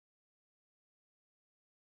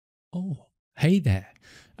Oh, hey there.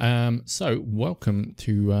 So welcome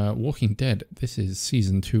to Walking Dead. This is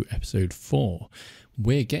season 2, episode 4.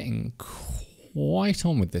 We're getting quite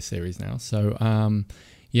on with this series now. So,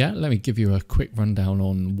 yeah, let me give you a quick rundown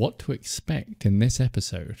on what to expect in this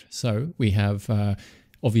episode. So we have,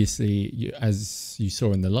 obviously, as you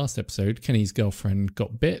saw in the last episode, Kenny's girlfriend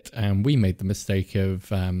got bit and we made the mistake of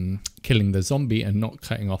killing the zombie and not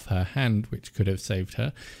cutting off her hand, which could have saved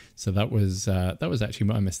her. So that was actually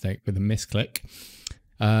my mistake with a misclick.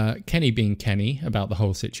 Kenny being Kenny about the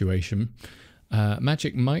whole situation.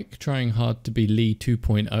 Magic Mike trying hard to be Lee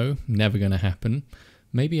 2.0, never going to happen.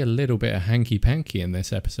 Maybe a little bit of hanky-panky in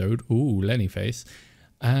this episode. Ooh, Lenny face.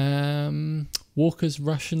 Walker's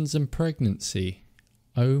Russians and pregnancy.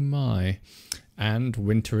 Oh my. And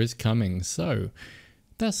winter is coming. So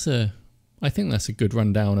I think that's a good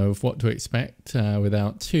rundown of what to expect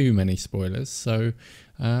without too many spoilers. So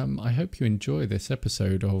I hope you enjoy this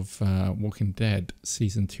episode of Walking Dead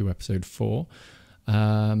Season 2, Episode 4.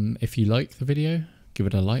 If you like the video, give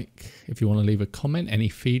it a like. If you want to leave a comment, any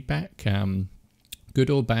feedback, good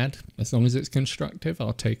or bad, as long as it's constructive,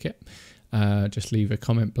 I'll take it. Just leave a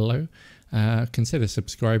comment below. Consider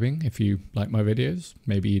subscribing if you like my videos.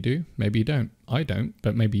 Maybe you do, maybe you don't. I don't,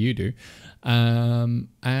 but maybe you do. And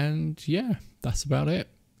yeah, that's about it.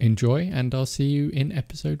 Enjoy, and I'll see you in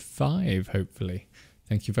episode 5, hopefully.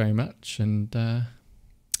 Thank you very much, and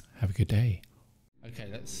have a good day. Okay,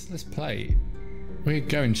 let's play. We're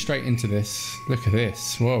going straight into this. Look at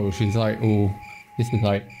this. Whoa, she's like all... This is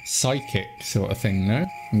like psychic sort of thing, no?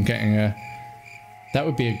 I'm getting a... That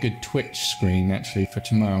would be a good Twitch screen, actually, for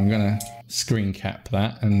tomorrow. I'm going to screen cap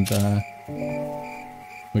that, and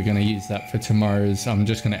we're going to use that for tomorrow's... I'm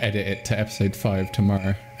just going to edit it to episode 5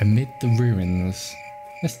 tomorrow. Amid the ruins.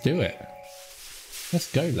 Let's do it.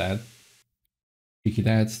 Let's go, lad. Cheeky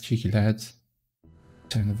lads, cheeky lads.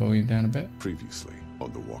 Turn the volume down a bit. Previously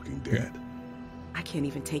on The Walking Dead. I can't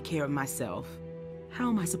even take care of myself. How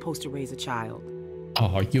am I supposed to raise a child?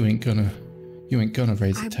 Oh, you ain't gonna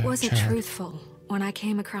raise a child. I wasn't truthful when I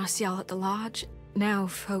came across y'all at the lodge. Now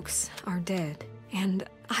folks are dead, and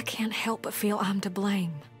I can't help but feel I'm to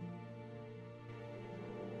blame.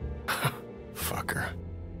 Fucker.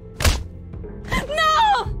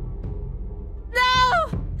 No! No!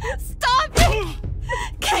 Stop it!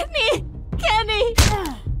 Kenny! Kenny!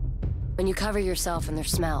 When you cover yourself in their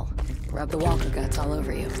smell, rub the walker guts all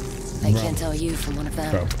over you. They can't tell you from one of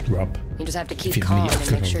them. Rub. You just have to keep calm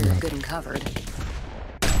and make sure you're good and covered.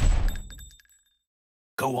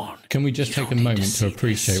 Go on. Can we just take a moment to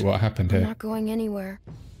appreciate what happened I'm here? not going anywhere.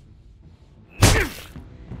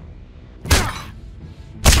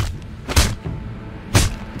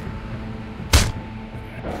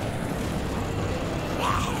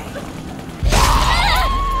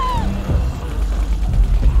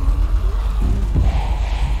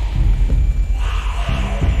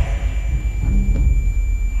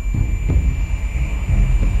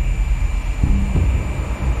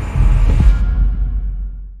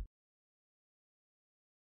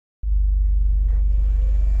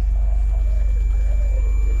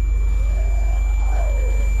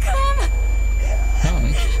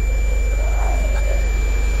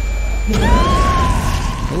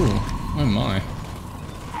 Oh my.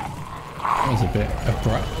 That was a bit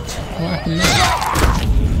abrupt. What happened there?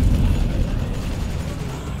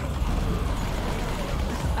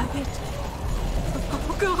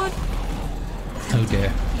 Oh God! Oh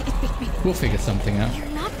dear. We'll figure something out. You're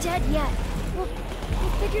not dead yet. We'll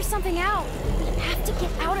figure something out. We have to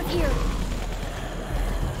get out of here.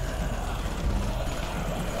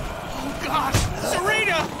 Oh God!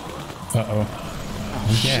 Serena! Uh-oh.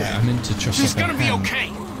 Oh, yeah, I'm into chocolate. She's gonna be okay.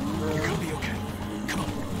 You're gonna be okay. Come on.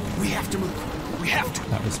 We have to move. We have to.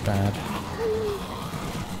 That was bad.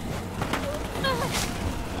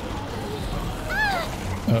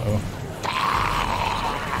 Uh-oh. Uh-oh.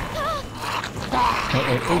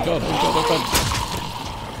 Oh God, oh God, oh God.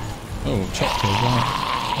 Oh, chocolate, right.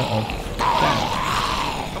 Uh-oh.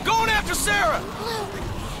 Down. I'm going after Sarah!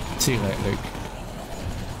 See you later, Luke.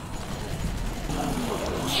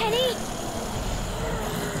 Kenny?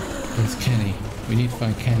 Where's Kenny? We need to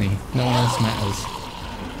find Kenny. No one else matters.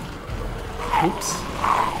 Oops.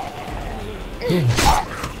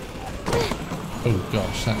 Oh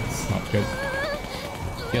gosh, that's not good.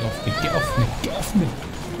 Get off me, get off me, get off me!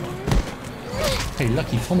 Hey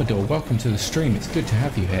Lucky Commodore, welcome to the stream. It's good to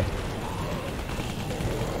have you here.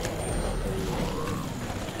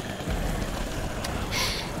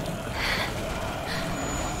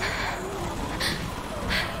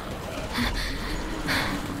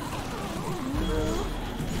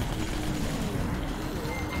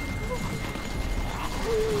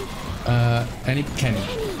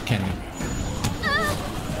 Kenny.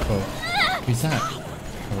 Oh, who's that?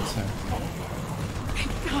 Oh, it's her.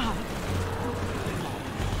 God.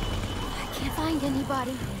 I can't find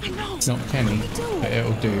anybody. I know. It's not Kenny, but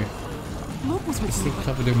it'll do. Luke was with It's me. still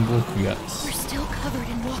covered in walker guts. We're still covered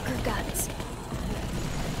in walker guts.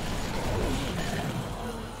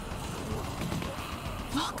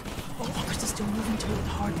 Look, the walkers are still moving toward the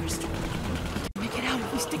hardware store. We can make it out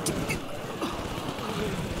if we stick together.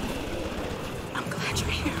 I'm glad you're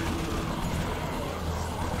here.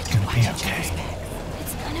 It's gonna be okay.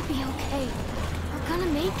 It's gonna be okay. We're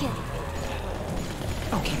gonna make it.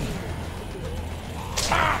 Okay.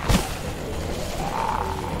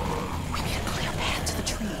 We need a clear path to the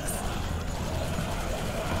trees.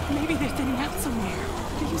 Maybe they're thinning out somewhere.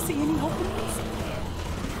 Do you see any openings?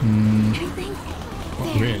 Anything?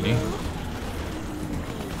 Not really.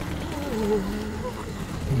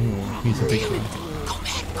 Oh, he's a big one. Go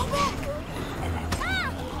back, go back.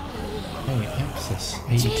 Hey, Axis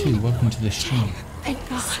 82, welcome to the stream. Thank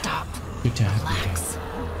God. Stop. Good to have you here. Relax.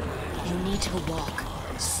 You need to walk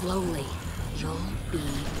slowly. You'll be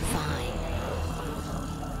fine.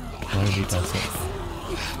 Slowly does it.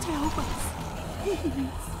 You have to help us.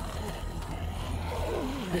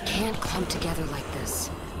 We can't clump together like this.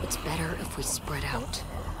 It's better if we spread out.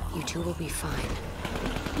 You two will be fine.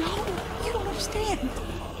 No, you don't understand.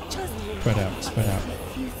 Just, Spread out, spread out.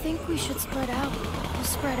 If you think we should spread out, we'll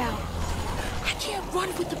spread out. I can't run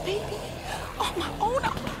with the baby on my own.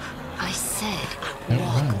 I said Don't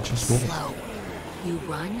walk run, just walk. slow. You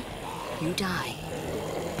run, you die.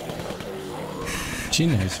 She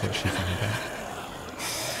knows what she's on about.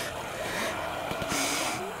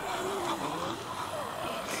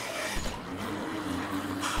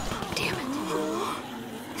 Damn it.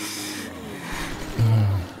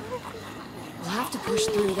 We'll have to push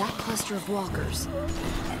through that cluster of walkers.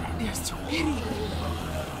 There's too many.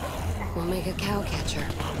 We'll make a cow catcher.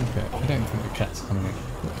 Okay, I don't think the cat's coming in.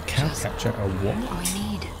 A cow catcher? A what? We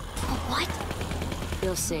need. What?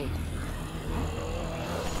 You'll see.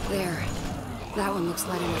 There. That one looks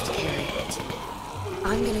light enough to carry it.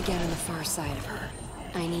 I'm gonna get on the far side of her.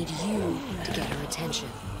 I need you to get her attention.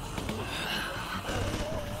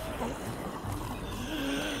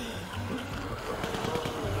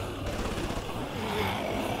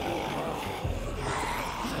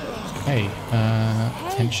 Hey,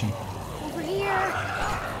 attention. Over here.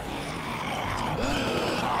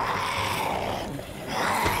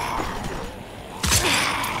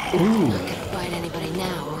 Ooh, Not gonna bite anybody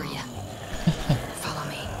now, are ya? Follow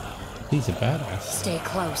me. he's a badass. Stay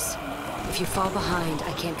close. If you fall behind,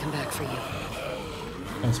 I can't come back for you.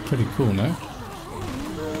 That's pretty cool, no?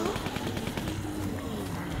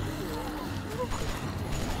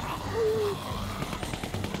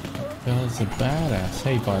 Girl's a badass.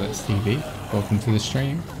 Hey, Violet's TV. Welcome to the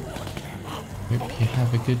stream. Hope you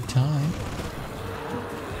have a good time.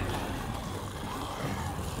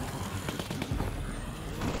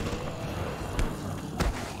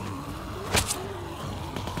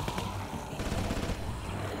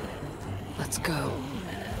 Let's go.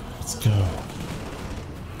 Let's go.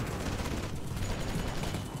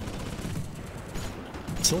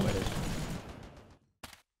 Sorted.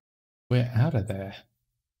 We're out of there.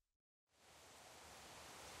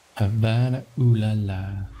 Havana, ooh la la.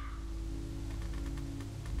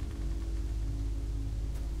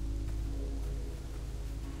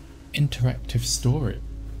 Interactive story.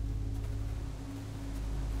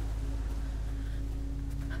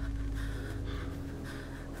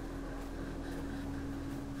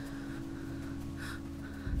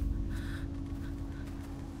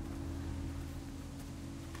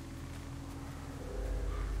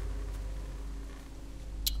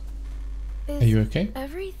 Are you okay?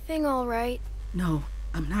 Everything all right? No,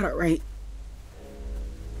 I'm not alright.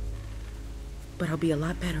 But I'll be a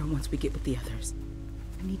lot better once we get with the others.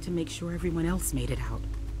 I need to make sure everyone else made it out.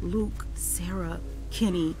 Luke, Sarah,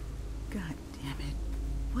 Kenny. God damn it.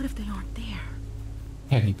 What if they aren't there?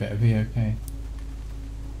 Kenny better be okay.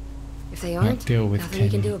 If they Might aren't, deal with nothing we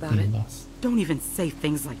can do about it. being lost. Don't even say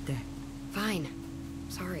things like that. Fine.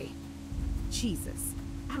 Sorry. Jesus.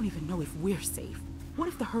 I don't even know if we're safe. What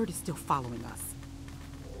if the herd is still following us?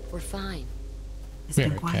 We're fine. It's We're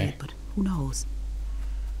been quiet, okay. but who knows?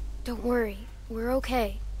 Don't worry. We're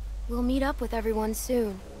okay. We'll meet up with everyone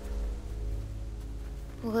soon.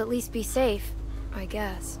 We'll at least be safe, I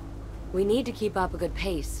guess. We need to keep up a good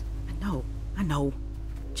pace. I know.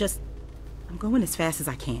 Just, I'm going as fast as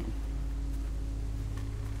I can.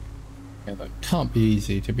 Yeah, that can't be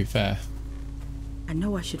easy, to be fair. I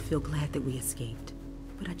know I should feel glad that we escaped,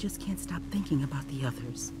 but I just can't stop thinking about the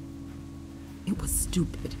others. It was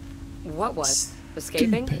stupid. What was?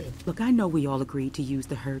 Escaping? Stupid. Look, I know we all agreed to use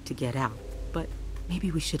the herd to get out, but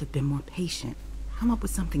maybe we should have been more patient. Come up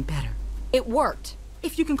with something better. It worked.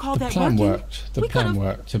 If you can call The that plan working. worked. The we plan could've-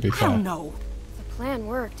 worked, to be I fair. don't know. The plan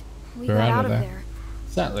worked. We We're got out out of of there. there.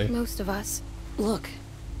 Exactly. Most of us. Look,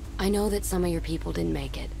 I know that some of your people didn't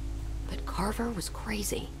make it, but Carver was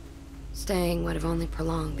crazy. Staying would have only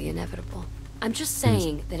prolonged the inevitable. I'm just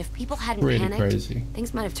saying that if people hadn't Really panicked, crazy.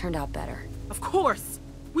 things might have turned out better. Of course.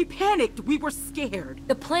 We panicked. We were scared.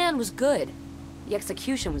 The plan was good. The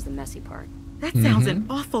execution was the messy part. That sounds an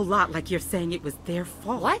awful lot like you're saying it was their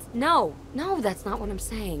fault. What? No, that's not what I'm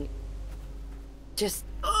saying. Just...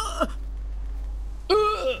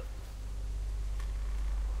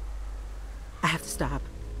 I have to stop.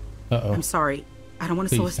 Uh-oh. I'm sorry. I don't want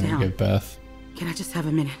to slow Please us don't down. give birth. Can I just have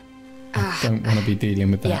a minute? Don't want to be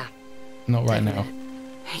dealing with that. Yeah. Not right now.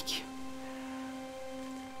 Thank you.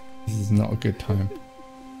 This is not a good time.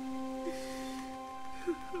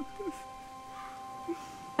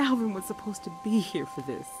 Alvin was supposed to be here for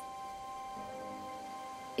this.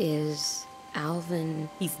 Is Alvin...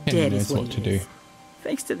 He's Kenny dead knows is what what he to is. do.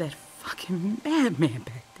 Thanks to that fucking madman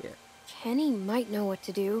back there. Kenny might know what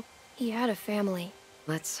to do. He had a family.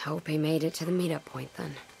 Let's hope he made it to the meetup point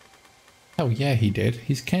then. Oh yeah, he did.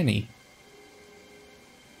 He's Kenny.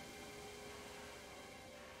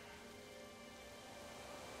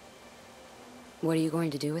 What are you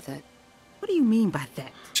going to do with it? What do you mean by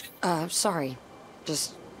that? Sorry.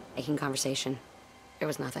 Just making conversation. It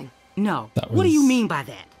was nothing. No. That What do you was- mean by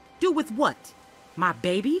that? Do with what? My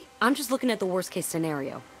baby? I'm just looking at the worst case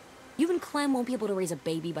scenario. You and Clem won't be able to raise a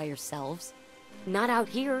baby by yourselves. Not out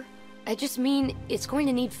here. I just mean it's going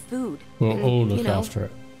to need food. We'll and, all look you know, after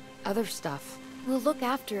it. other stuff. We'll look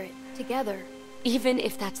after it together. Even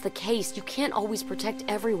if that's the case, you can't always protect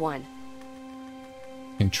everyone.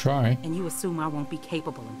 Can try. And you assume I won't be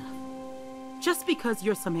capable enough. Just because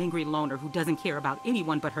you're some angry loner who doesn't care about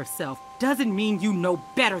anyone but herself doesn't mean you know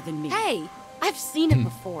better than me. Hey, I've seen it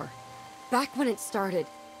before. Back when it started,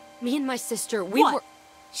 me and my sister, we What? were...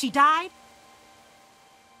 She died?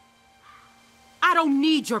 I don't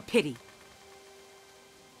need your pity.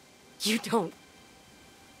 You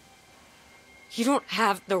don't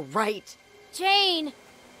have the right. Jane!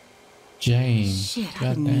 Jane. Shit, I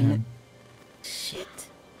didn't mean Goddamn. Shit.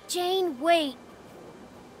 Jane, wait!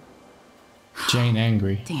 Jane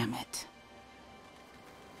angry. Damn it.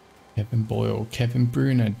 Kevin Boyle, Kevin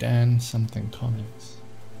Bruner, Dan something Collins.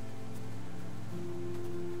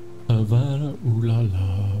 Havana, ooh la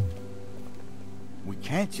la. We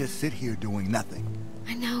can't just sit here doing nothing.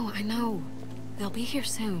 I know. They'll be here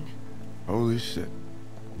soon. Holy shit.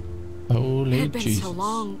 It Holy had been Jesus. so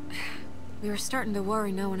long. We were starting to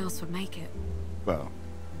worry no one else would make it. Well,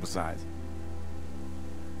 besides,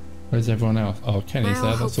 Where's everyone else? Oh, Kenny's Well,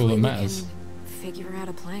 there. That's all hopefully that we matters. can figure out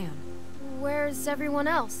a plan. Where's everyone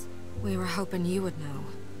else? We were hoping you would know.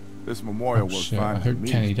 this memorial Oh, was shit, fine. I as a hope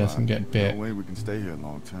meeting Kenny spot. doesn't get bit. No way we can stay here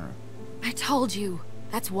long term. I told you.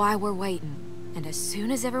 That's why we're waiting. And as soon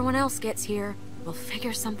as everyone else gets here, we'll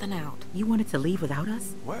figure something out. You wanted to leave without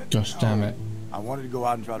us? What? Gosh damn it. I wanted to go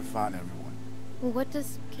out and try to find everyone. What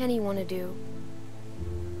does Kenny want to do?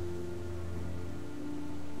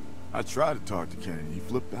 I tried to talk to Kenny. He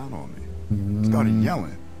flipped out on me. Started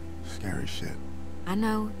yelling. Scary shit. I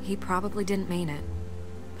know he probably didn't mean it,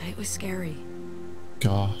 but it was scary.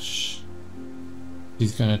 Gosh.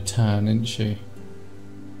 She's gonna turn, isn't she?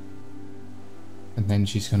 And then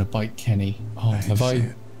she's gonna bite Kenny. Oh, I hate have to say I?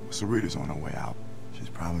 it, Sarita's on her way out. She's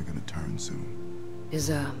probably gonna turn soon. Is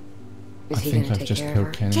I he think gonna I've take just care of killed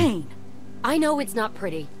her? Kenny. Jane! I know it's not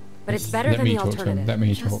pretty, but it's better Let than me the talk to him. alternative. Let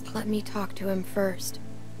me Just talk. let me talk to him first.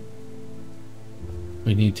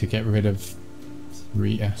 We need to get rid of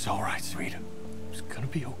Rita. It's all right, Sarita. It's gonna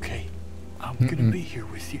be okay. I'm gonna be here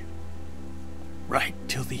with you. Right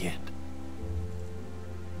till the end.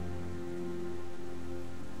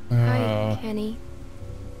 Hi, Kenny.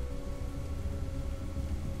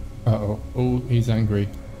 Uh-oh. Oh, he's angry.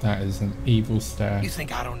 That is an evil stare. You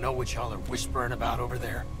think I don't know what y'all are whispering about over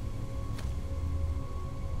there?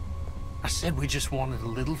 I said we just wanted a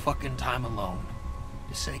little fucking time alone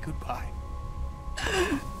to say goodbye.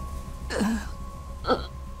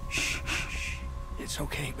 Shh, shh, shh. It's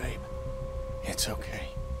okay, babe. It's okay.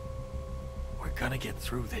 We're gonna get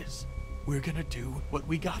through this. We're gonna do what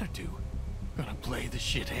we gotta do. We're gonna play the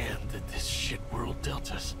shit hand that this shit world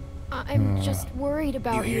dealt us. I'm just worried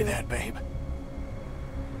about You hear that, babe?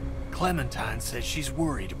 Clementine says she's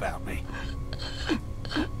worried about me.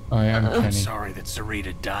 I am I'm Kenny. sorry that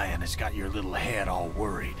Sarita dying has got your little head all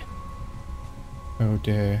worried. Oh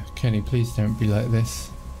dear. Kenny, please don't be like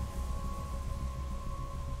this.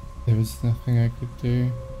 There was nothing I could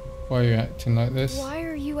do. Why are you acting like this? Why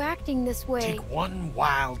are you acting this way? Take one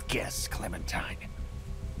wild guess, Clementine.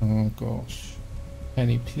 Oh gosh.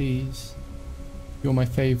 Penny, please. You're my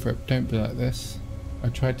favourite. Don't be like this. I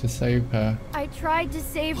tried to save her. I tried to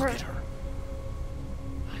save Look her. at her.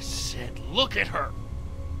 I said, look at her.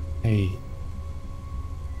 Hey.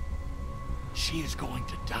 She is going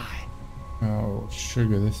to die. Oh,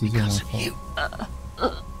 sugar, this is all my Because of fault. you.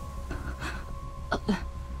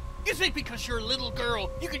 You think because you're a little girl,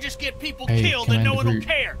 you can just get people Hey, killed and no one will Commander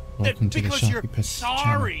Groot. care? Welcome That to the because you're Sharpypus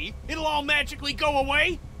sorry, it'll all magically go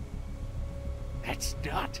away? That's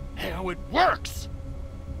not how it works.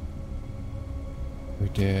 Oh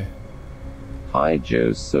dear. Hi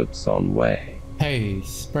Joe Soot's on way. Hey,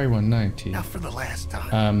 Spray 190. Now for the last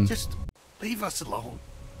time, Um, just leave us alone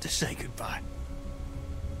to say goodbye.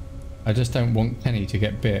 I just don't want Penny to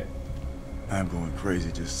get bit. I'm going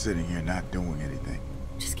crazy just sitting here not doing anything.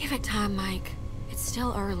 Just give it time, Mike. It's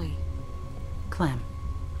still early. Clem,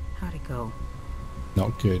 how'd it go?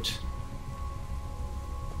 Not good.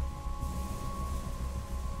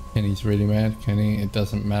 Kenny's really mad. Kenny, it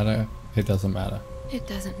doesn't matter. It doesn't matter. It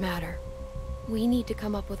doesn't matter. We need to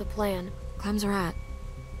come up with a plan. Clem's right.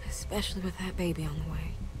 Especially with that baby on the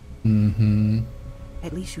way. Mm-hmm.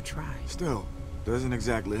 At least you tried. Still, doesn't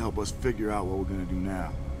exactly help us figure out what we're gonna do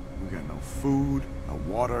now. We got no food, no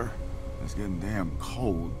water. It's getting damn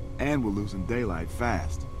cold, and we're losing daylight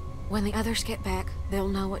fast. When the others get back, they'll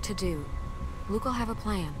know what to do. Luke will have a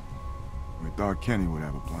plan. We thought Kenny would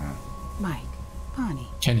have a plan. Mike, Bonnie.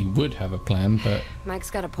 Kenny would have a plan, but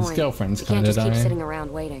Mike's got a point. his girlfriend's You can't kind of just keep dying. sitting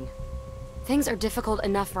around waiting. Things are difficult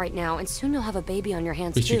enough right now, and soon you'll have a baby on your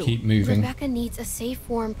hands We too. should keep moving. Rebecca needs a safe,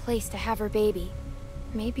 warm place to have her baby.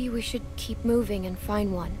 Maybe we should keep moving and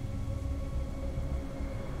find one.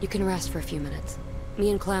 You can rest for a few minutes. Me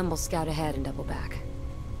and Clem will scout ahead and double back.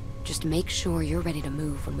 Just make sure you're ready to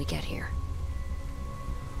move when we get here.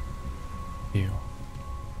 Ew.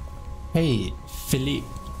 Hey, Philippe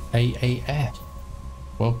AAF.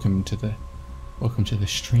 Welcome to the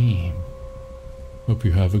stream. Hope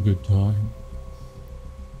you have a good time.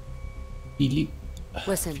 Philippe.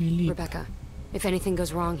 Listen, Philippe. Rebecca, if anything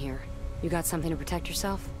goes wrong here, you got something to protect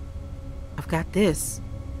yourself? I've got this.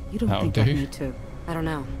 You don't That'll think I do. need to? I don't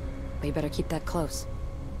know, but you better keep that close.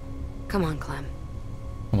 Come on, Clem.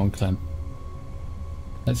 Come on, Clem.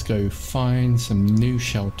 Let's go find some new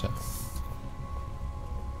shelter.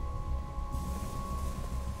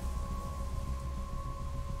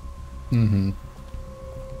 Mm-hmm.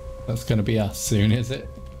 That's gonna be us soon, is it?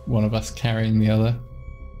 One of us carrying the other.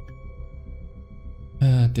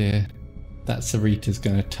 Oh dear. That Sarita's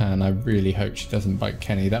gonna turn. I really hope she doesn't bite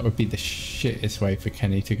Kenny. That would be the shittest way for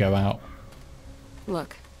Kenny to go out.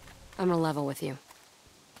 Look, I'm gonna level with you.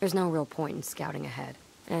 There's no real point in scouting ahead.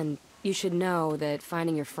 And you should know that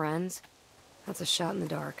finding your friends, that's a shot in the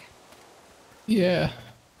dark. Yeah.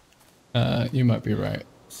 You might be right.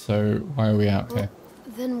 So why are we out here?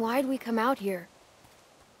 Then why'd we come out here?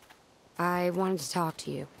 I wanted to talk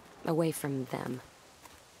to you, away from them.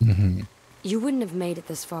 Mm-hmm. You wouldn't have made it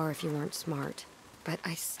this far if you weren't smart. But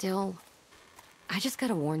I just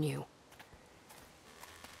gotta warn you.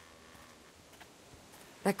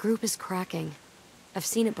 That group is cracking. I've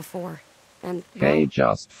seen it before. And, well, Hey,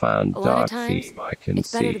 just found a lot of dark times, theme I can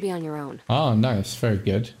it's better see. to be on your own. Oh, nice. Very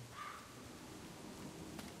good.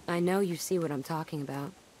 I know you see what I'm talking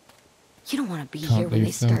about. You don't want to be Can't here when they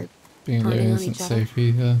leave them. start Being alone turning on isn't each other, safe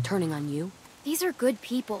either. turning on you. These are good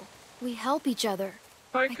people. We help each other.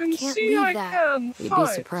 I can can't see leave I that. can You'd be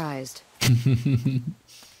surprised.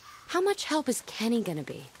 How much help is Kenny gonna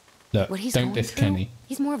be? Look, What he's don't going diss through, Kenny.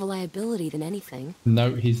 he's more of a liability than anything.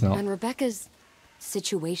 No, he's not. And Rebecca's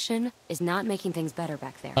situation is not making things better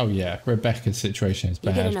back there. Oh yeah, Rebecca's situation is You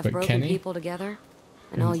get bad, enough but broken Kenny, people together,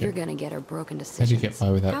 and all Okay. you're gonna get are broken how do decisions. you get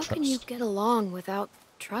by without How trust? can you get along without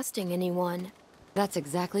trusting anyone? That's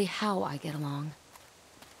exactly how I get along.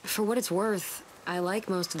 For what it's worth, I like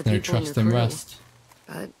most of the No people in trust your and crew. rest.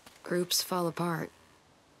 But groups fall apart.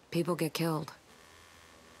 People get killed.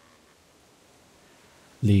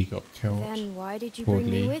 Lee got killed. Then why did you Poor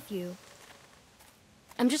bring me Lee. with you?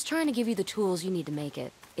 I'm just trying to give you the tools you need to make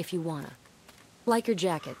it, if you wanna. Like your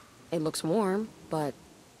jacket. It looks warm, but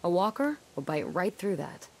a walker will bite right through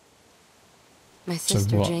that. My So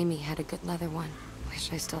sister what? Jamie had a good leather one.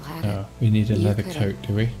 Wish I still had Oh, it. we need a You leather could've. coat,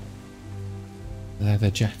 do we?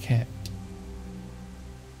 Leather jacket.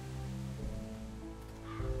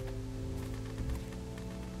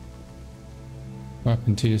 What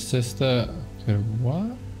happened to your sister?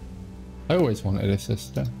 What? I always wanted a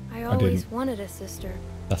sister. I I always didn't. wanted a sister.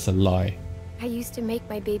 That's a lie. I used to make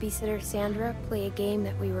my babysitter Sandra play a game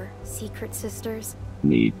that we were secret sisters.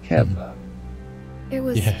 Need Kevlar. It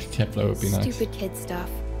was Yeah, Kevlar would be nice. stupid kid stuff.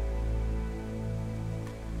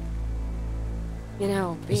 You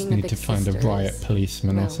know, Just being a need big to find a sister riot is,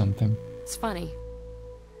 policeman or well, something. It's funny.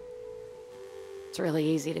 It's really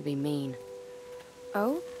easy to be mean.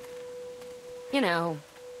 Oh? You know,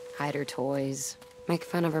 hide her toys, make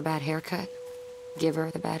fun of her bad haircut, give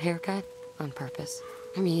her the bad haircut on purpose.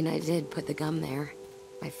 I mean, I did put the gum there.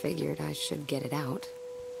 I figured I should get it out.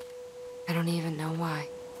 I don't even know why.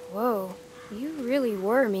 Whoa, you really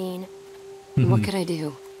were mean. What could I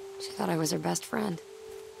do? She thought I was her best friend.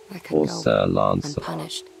 I could Or go Sir Lancelot.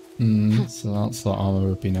 unpunished. So Lancelot armor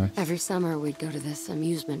would be nice. Every summer we'd go to this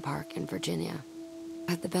amusement park in Virginia.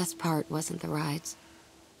 But the best part wasn't the rides.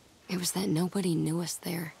 It was that nobody knew us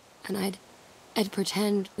there. And I'd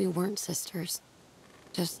pretend we weren't sisters.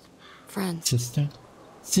 Just friends. Sister.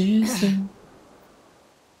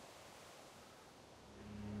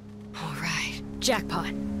 All right.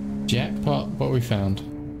 Jackpot. Jackpot, what we found?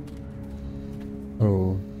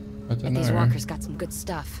 Oh, I don't These know. walkers got some good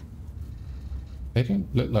stuff. They don't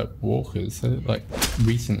look like walkers. They look like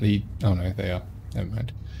recently... Oh no, they are. Never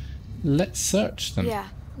mind. Let's search them. Yeah,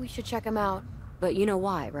 we should check them out. But you know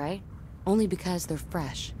why, right? Only because they're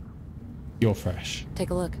fresh. You're fresh. Take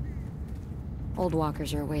a look. Old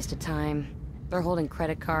walkers are a waste of time. They're holding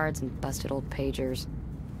credit cards and busted old pagers.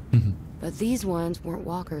 But these ones weren't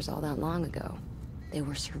walkers all that long ago. They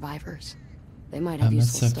were survivors. They might have I'm a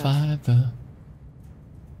useful stuff. survivor.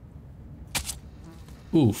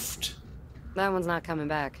 Oofed. That one's not coming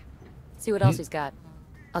back. See what else he's got.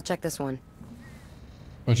 I'll check this one.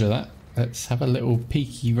 Roger that. Let's have a little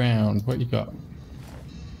peeky round. What you got?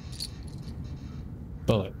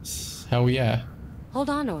 Bullets. Hell yeah. Hold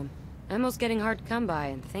on to him. Ammo's getting hard to come by,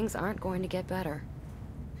 and things aren't going to get better.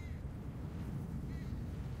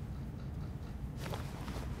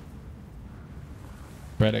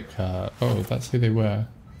 Credit card. Oh, that's who they were.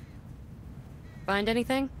 Find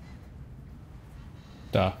anything?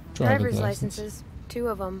 Duh. Driver's licenses. 2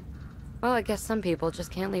 of them. Well, I guess some people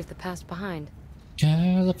just can't leave the past behind.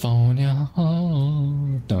 California.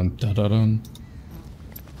 Oh. Dun dun dun dun.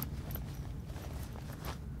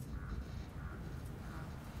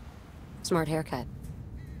 Smart haircut.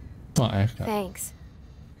 What haircut? Thanks.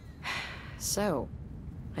 So,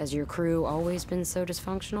 has your crew always been so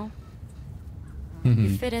dysfunctional? Mm-hmm. You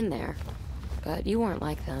fit in there, but you weren't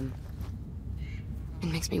like them. It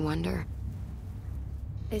makes me wonder.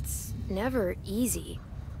 It's never easy,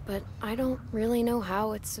 but I don't really know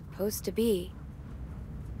how it's supposed to be.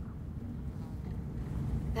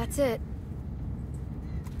 That's it.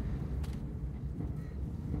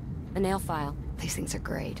 A nail file. These things are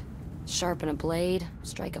great. Sharpen a blade,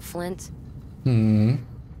 strike a flint. Hmm.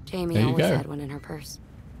 Jamie There you always go. had one in her purse.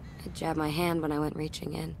 I'd jab my hand when I went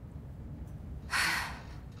reaching in.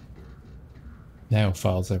 Nail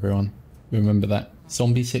files, everyone. Remember that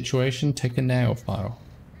zombie situation? Take a nail file.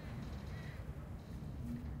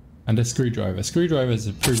 And a screwdriver. Screwdrivers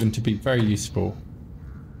have proven to be very useful.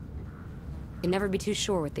 You can never be too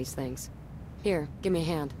sure with these things. Here, give me a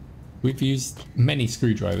hand. We've used many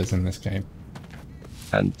screwdrivers in this game.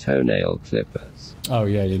 And toenail clippers. Oh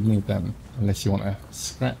yeah, you'd need them. Unless you want to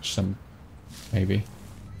scratch them. Maybe.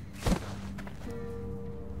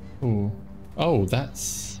 Ooh. Oh,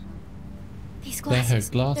 that's... These They're her glasses.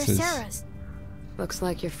 glasses. They're Sarah's. Looks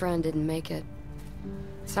like your friend didn't make it.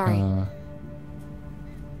 Sorry.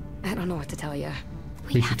 I don't know what to tell you.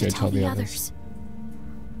 We should go tell the others.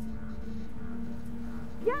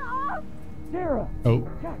 Sarah! Oh,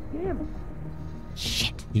 God damn it!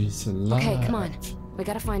 Shit. she's alive. Okay, come on. We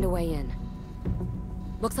gotta find a way in.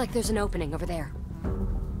 Looks like there's an opening over there.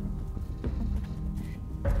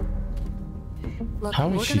 Look, How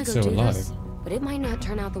is we're she gonna go still do alive? this, but it might not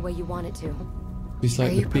turn out the way you want it to. She's Are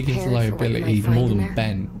like the you biggest prepared for what you liability, might find more in than there?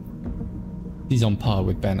 Ben. He's on par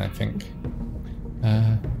with Ben, I think.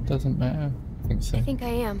 Doesn't matter. I think so. I think I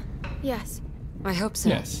am. Yes. I hope so.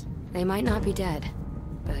 Yes. They might not be dead,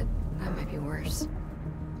 but that might be worse.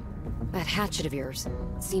 That hatchet of yours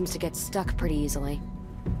seems to get stuck pretty easily.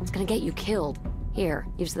 It's gonna get you killed. Here,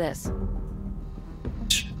 use this.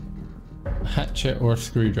 Hatchet or a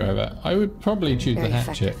screwdriver? I would probably choose Very the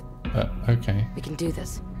hatchet, but okay. We can do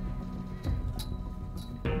this.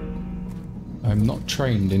 I'm not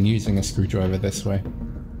trained in using a screwdriver this way.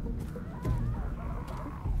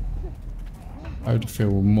 I would feel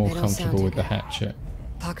more They don't sound comfortable too with the good. hatchet.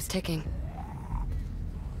 Clock is ticking.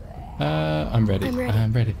 I'm ready. I'm ready.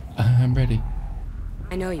 I'm ready. I'm ready.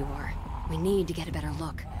 I know you are. We need to get a better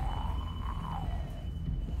look.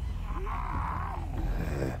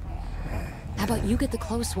 about you get the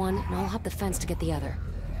close one, and I'll hop the fence to get the other.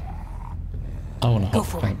 I want to Go hop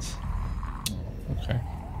the for it. fence. Okay.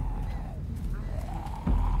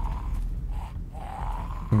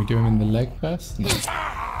 Can we do him in the leg first? No.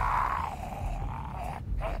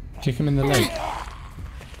 Kick him in the leg.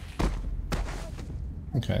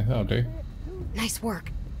 Okay, that'll do. Nice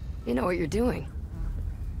work. You know what you're doing.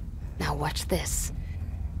 Now watch this.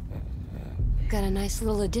 Got a nice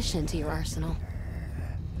little addition to your arsenal.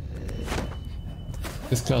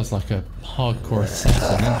 This girl's like a hardcore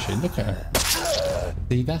assassin, isn't she? Look at her.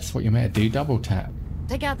 See, that's what you're meant to do, double tap.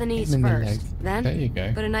 Take out the knees Hit him in the first. leg. Then, There you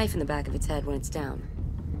go. put a knife in the back of its head when it's down.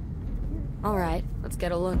 Alright, let's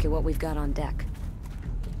get a look at what we've got on deck.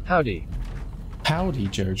 Howdy. Howdy,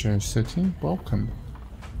 Jojo City. Welcome.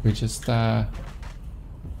 We just,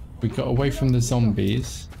 we got away from the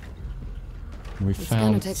zombies. We It's gonna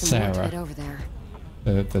found take some work to get Sarah, over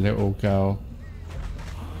there. the little girl.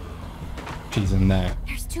 She's in there.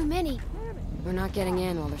 There's too many. We're not getting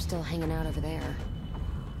in while they're still hanging out over there.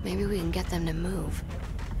 Maybe we can get them to move.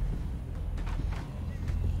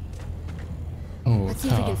 Oh, Let's see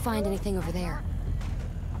if we car. can find anything over there.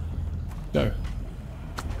 Go.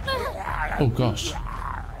 Oh gosh.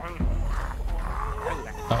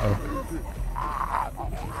 Uh-oh.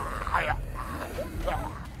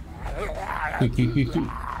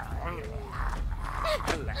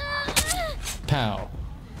 Pow.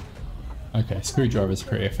 Okay, screwdriver's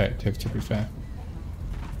pretty effective, to be fair.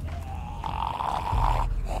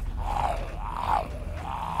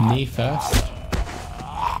 Knee first.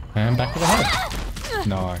 And back of the head.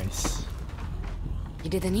 Nice. You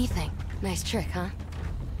did the knee thing. Nice trick, huh?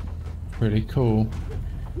 Pretty cool.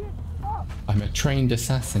 I'm a trained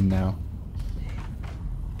assassin now.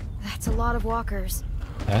 That's a lot of walkers.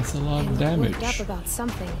 That's a lot of They look worked damage. up about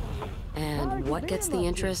something. And what gets the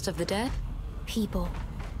interest of the dead? People.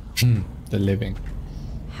 The living.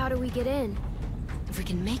 How do we get in? If we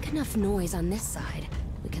can make enough noise on this side,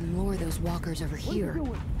 we can lure those walkers over here.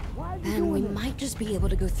 Then we might just be able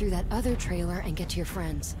to go through that other trailer and get to your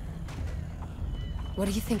friends. What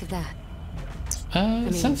do you think of that?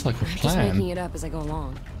 It sounds like a I'm just making plan. it up as I go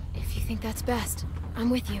along. If you think that's best, I'm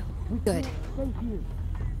with you. Good.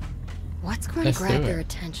 What's going Let's to grab do their it.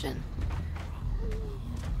 attention?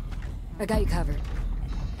 I got you covered.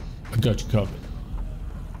 I got you covered.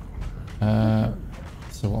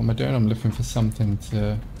 So what am I doing? I'm looking for something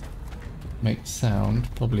to make sound.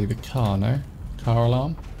 Probably the car, no? Car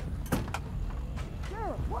alarm?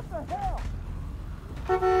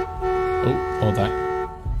 Oh, or that.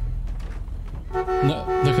 No,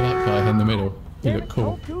 look at that guy in the middle. He looked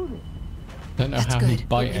cool. Don't know That's how good. he'd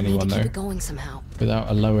bite We anyone need to though, keep it going somehow. without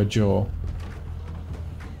a lower jaw.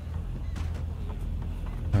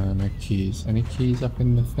 No keys. Any keys up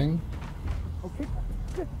in the thing? Okay.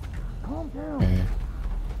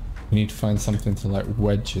 We need to find something to like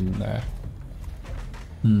wedge in there.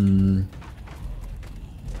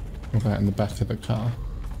 What about in the back of the car?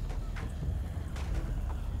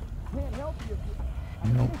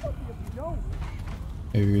 Nope.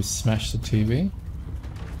 Maybe we smash the TV?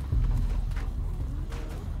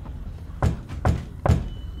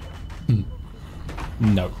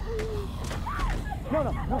 No.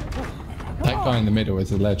 That guy in the middle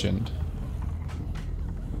is a legend.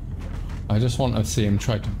 I just want to see him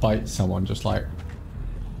try to bite someone, just like...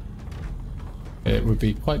 It would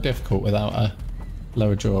be quite difficult without a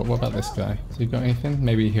lower jaw. What about this guy? Has he got anything?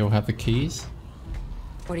 Maybe he'll have the keys?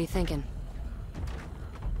 What are you thinking?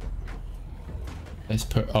 Let's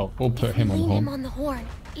put... Oh, we'll put him on the Lean him horn. on the horn.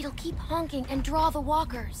 It'll keep honking and draw the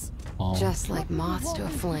walkers. Oh. Just like moths to a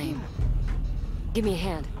flame. Give me a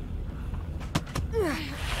hand.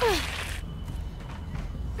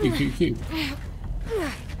 Cute.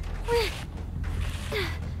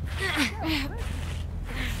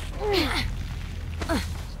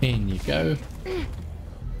 In you go.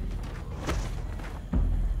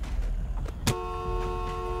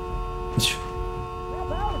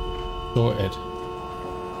 Sorted.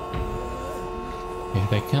 Here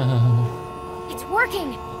they come. It's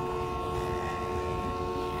working!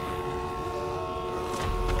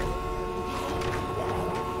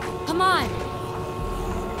 Come on!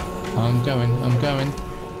 I'm going.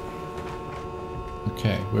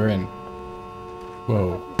 Okay, we're in.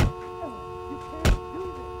 Whoa.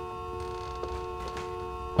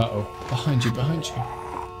 Uh-oh. Behind you.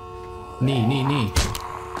 Knee.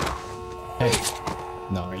 Hey.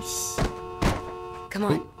 Nice. Come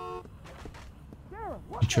on.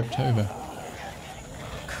 You tripped over.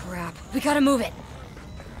 Crap. We gotta move it.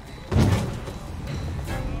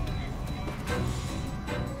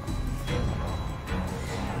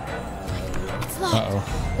 It's locked.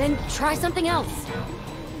 Uh-oh. Then try something else.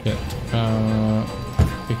 Shit.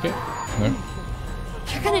 Kick it? No.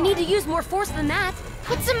 You're gonna need to use more force than that.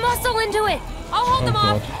 Put some muscle into it. I'll hold them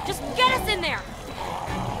God. off. Just get us in there.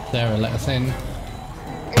 Sarah, let us in.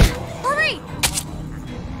 Hurry!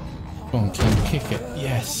 Go on, Clem, kick it.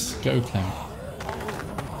 Yes. Go, Clem.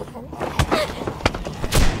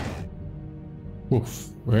 Woof.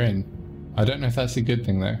 We're in. I don't know if that's a good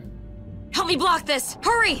thing, though. Help me block this.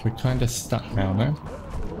 Hurry! We're kind of stuck now, no?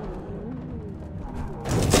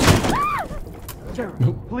 Sarah,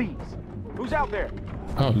 Nope. please. Who's out there?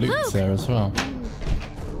 Oh, Luke's there as well.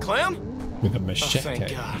 Clem? With a machete.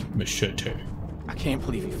 thank God. Machete. I can't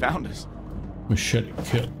believe you found us. Machete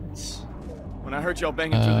kills. When I heard y'all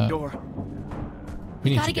banging through the door, We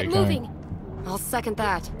need Gotta to get get moving. going. I'll second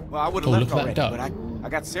that. well, I would Oh, have look left at that already, duck. but I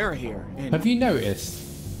got Sarah here. And Have you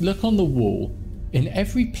noticed? Look on the wall. In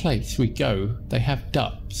every place we go, they have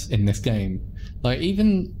ducks in this game. Like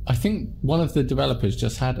even, I think one of the developers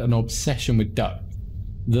just had an obsession with duck.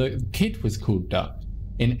 The kid was called Duck.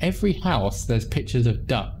 In every house, there's pictures of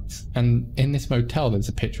ducks. And in this motel, there's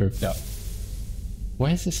a picture of duck.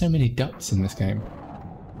 Why is there so many ducks in this game?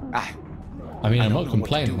 I I mean, I I'm don't not know what to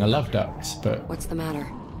complaining. do I about love it. ducks, but What's the matter?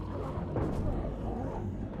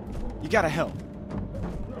 you gotta help.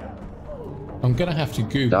 I'm gonna have to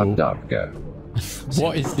Google. Duck, go.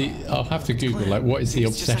 What is the... I'll have to Google, like, what is the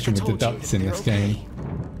It's just like I obsession with the told you, ducks in they're this okay.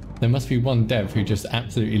 game? There must be one dev who just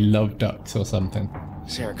absolutely loved ducks or something.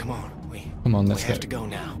 Sarah, come on. Come on, We let's have go. to go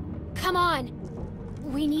now. Come on.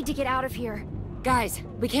 We need to get out of here. Guys,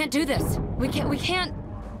 we can't do this. We can't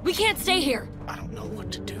stay here. I don't know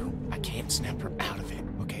what to do. I can't snap her out of it.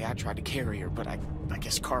 Okay, I tried to carry her, but I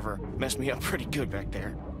guess Carver messed me up pretty good back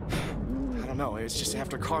there. I don't know. It's just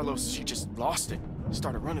after Carlos, she just lost it.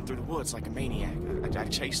 Started running through the woods like a maniac. I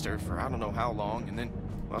chased her for I don't know how long, and then,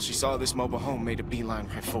 well, she saw this mobile home, made a beeline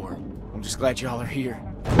right for her. I'm just glad y'all are here.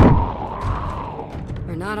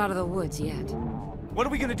 We're not out of the woods yet. What are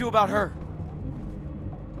we gonna do about her?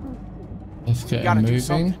 Let's get her Gotta do moving.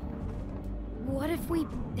 something. What if we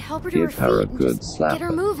help her to Give her her a feet and good just slap. get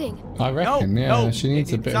her moving? I reckon, yeah, no, she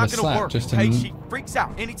needs a bit it's of a not gonna slap work, just okay? to She freaks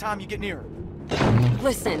out anytime you get near her.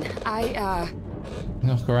 Listen,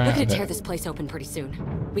 knock her we're out gonna of tear it. this place open pretty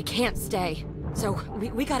soon. We can't stay. So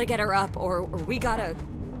we gotta get her up, or we gotta...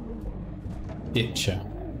 Ditch her.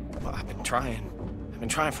 Well, I've been trying. I've been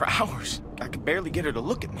trying for hours. I could barely get her to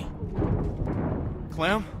look at me.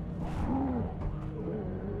 Clem?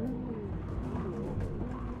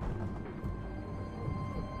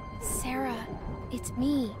 Sarah, it's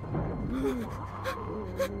me.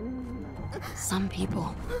 Some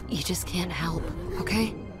people, you just can't help,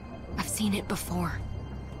 okay? I've seen it before.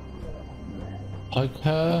 Hug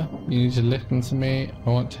her. You need to listen to me. I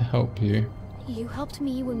want to help you. You helped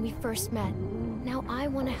me when we first met. Now I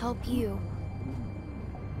want to help you.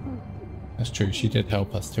 That's true. She did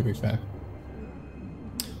help us, to be fair.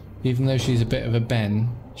 Even though she's a bit of a Ben,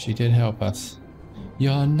 she did help us.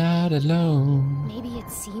 You're not alone. Maybe it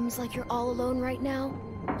seems like you're all alone right now,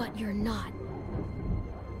 but you're not.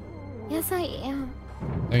 Yes, I am.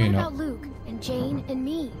 No, you're What not. about Luke and Jane and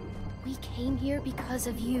me? We came here because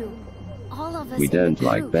of you. All of us. We in the don't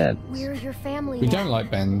like group. beds. We're your family. We now. don't like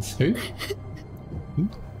Bens. Who? Who?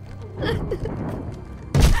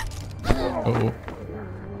 Uh-oh.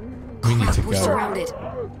 We need to We're go. surrounded.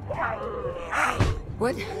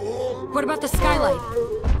 What about the skylight?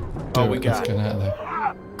 Oh, we Let's got get it. out of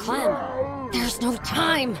there. Clem, there's no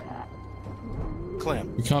time.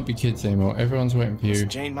 Clem. We can't be kids anymore. Everyone's waiting for you.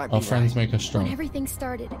 Jane might be Our friends right. make us When strong. everything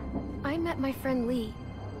started, I met my friend Lee.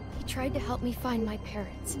 He tried to help me find my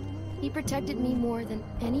parents. He protected me more than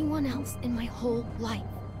anyone else in my whole life.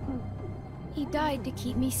 He died to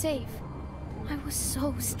keep me safe. I was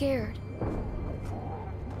so scared.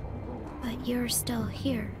 But you're still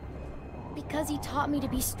here. Because he taught me to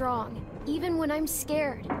be strong, even when I'm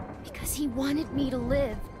scared. Because he wanted me to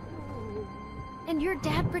live. And your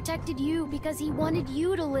dad protected you because he wanted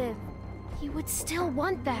you to live. He would still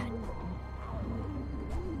want that.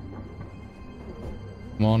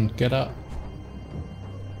 Come on, get up.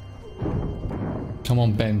 Come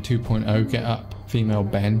on, Ben 2.0, get up. Female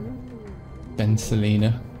Ben. Ben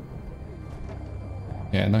Selena.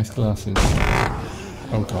 Yeah, nice glasses.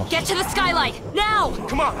 Oh gosh. Get to the skylight, now!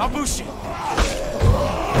 Come on, I'll boost you.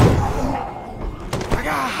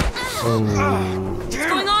 What's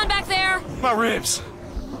going on back there? My ribs.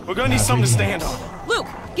 We're gonna need something to stand on. Luke,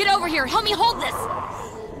 get over here, help me hold this!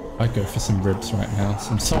 I'd go for some ribs right now.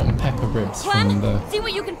 Some salt and pepper ribs from Clem, the see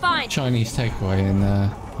what you can find. Chinese takeaway in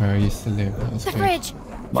where I used to live. That was The good. fridge!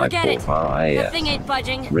 My Forget it. poor That thing ain't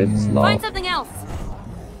budging. Ribs Find love. something else.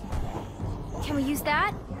 Can we use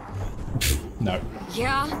that? No.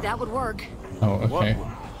 Yeah, that would work. Oh, okay.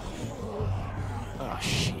 Oh,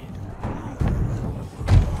 shit.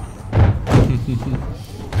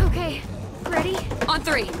 Okay, ready? On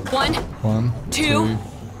 3. 1, 1, 2,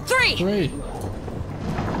 3. 3.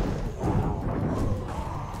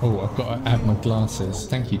 Oh, I've got to add my glasses.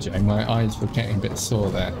 Thank you, Jay. My eyes were getting a bit sore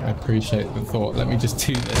there. I appreciate the thought. Let me just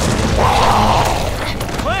do this.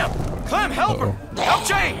 Clem! Clem, help her! Help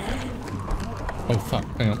Jane! Oh, fuck.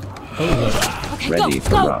 Hang on. Oh, look. Okay, Ready go, for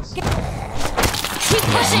go. us. Keep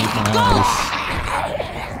pushing. My Go. eyes.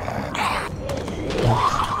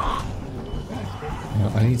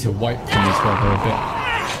 Yeah, I need to wipe them as well. They're a bit...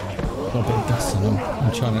 Got a bit of dust on them.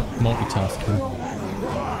 I'm trying to multitask here.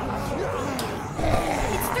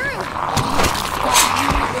 It's through!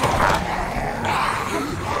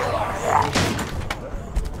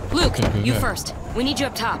 Luke, Go, go, you go. first. We need you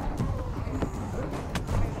up top.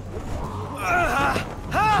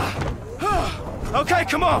 Okay,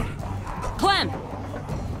 come on! Clem,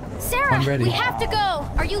 Sarah, I'm ready. we have to go!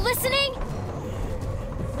 Are you listening?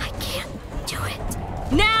 I can't do it.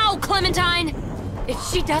 now, Clementine! If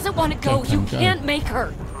she doesn't want to go, Go, you Clem, go. can't make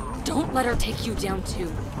her. Don't let her take you down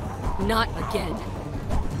too. Not again.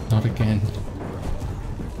 Not again.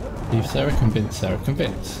 Leave Sarah, convince Sarah,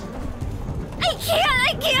 convince. I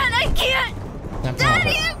can't! Snap out of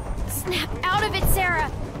it. Snap out of it,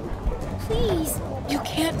 Sarah! Please. You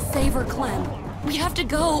can't save her, Clem. We have to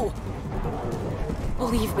go.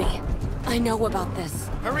 Believe me, I know about this.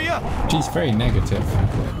 Hurry up! She's very negative.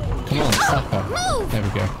 Come on, slap her. Move! There we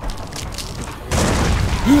go.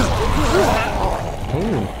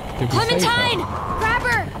 Oh, did we save Clementine! her? Grab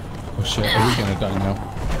her! Oh shit, are we gonna die now?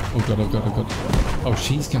 Oh god, oh god, oh god. Oh,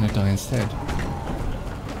 she's gonna die instead.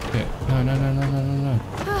 Yeah. No, no, no, no, no, no, no.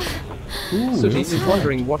 Ooh, So he this is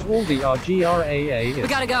wondering what all the RGRAA We is.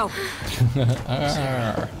 gotta go.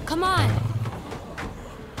 Arr. Come on.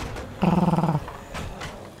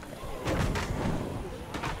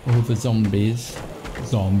 All the zombies.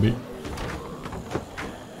 Zombie.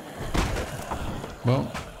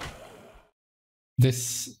 Well,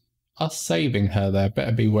 us saving her there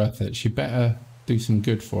better be worth it. She better do some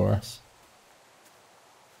good for us.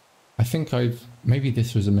 I think maybe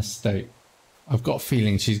this was a mistake. I've got a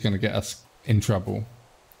feeling she's going to get us in trouble.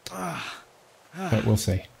 But we'll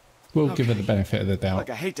see. We'll give her the benefit of the doubt. Look,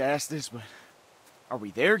 I hate to ask this, but are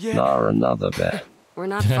we there yet? Nar another bet. We're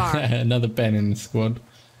not far. Another Ben in the squad.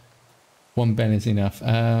 One Ben is enough.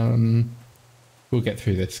 We'll get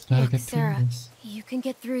through this. Gotta Look, get through Sarah, this. you can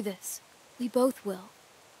get through this. We both will.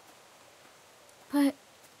 But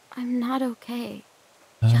I'm not okay.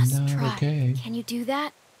 Just I'm not try. okay. Can you do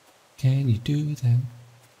that? Can you do that?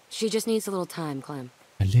 She just needs a little time, Clem.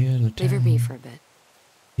 A little time. Leave her be for a bit.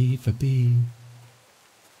 Leave her be.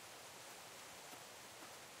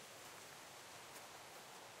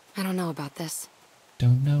 I don't know about this.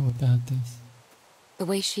 Don't know about this. The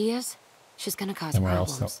way she is, she's gonna cause Somewhere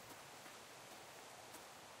else, problems.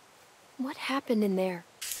 What happened in there?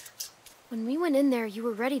 When we went in there, you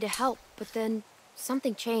were ready to help, but then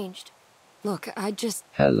something changed. Look, I'd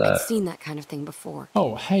Hello. seen that kind of thing before.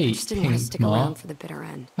 Oh, hey, I just didn't want to stick Pink Ma. around for the bitter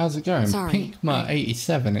end. How's it going? Sorry, Pink Ma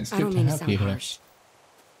 87. It's I good don't to mean to have sound you here. harsh.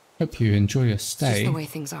 Hope you enjoy your It's just stay. the way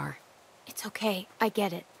things are. It's okay. I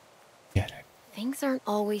get it. Get it. Things aren't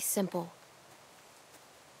always simple.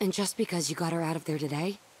 And just because you got her out of there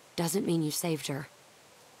today, doesn't mean you saved her.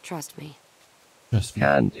 Trust me. Trust me.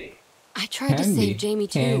 Candy. I tried to Candy. save Jamie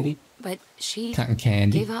too, Candy. but she Cotton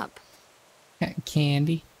candy. gave up. Cotton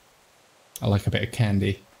candy. I like a bit of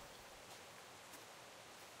candy.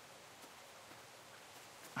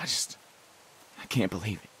 I can't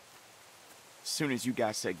believe it. As soon as you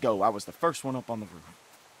guys said go, I was the first one up on the roof.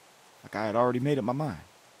 Like I had already made up my mind.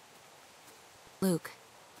 Luke,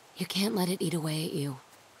 you can't let it eat away at you.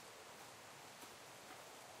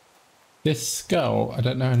 This girl, I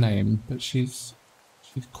don't know her name, but she's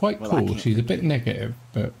quite Well, I cool. can't She's a bit negative,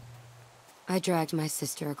 but I dragged my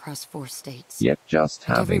sister across 4 states. Yet just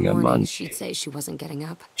And every having a morning munchie. she'd say she wasn't getting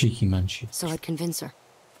up, cheeky munchie. so I'd convince her,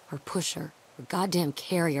 or push her, or goddamn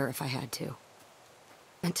carry her if I had to.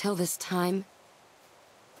 Until this time,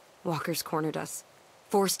 walkers cornered us,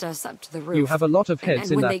 forced us up to the roof. You have a lot of And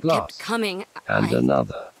heads in when that they glass. kept coming, And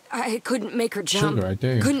another. I couldn't make her jump. Sure, I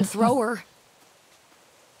do. Couldn't throw her.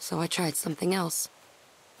 So I tried something else.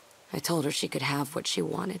 I told her she could have what she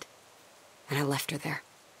wanted. And I left her there.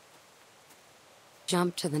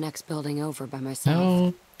 Jumped to the next building over by myself.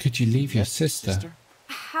 How could you leave your sister?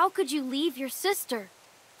 How could you leave your sister?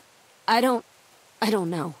 I don't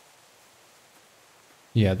know.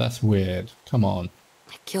 Yeah, that's weird. Come on.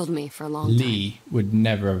 It killed me for a long time. Lee would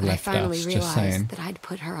never have But I left finally us, just realized saying. that I'd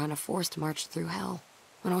put her on a forced march through hell,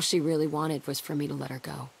 when all she really wanted was for me to let her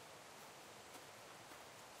go.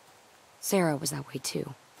 Sarah was that way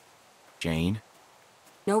too. Jane?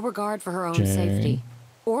 No regard for her own Jane. safety.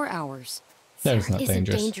 Or ours. Sarah's not Isn't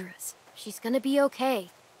dangerous. dangerous. She's gonna be okay.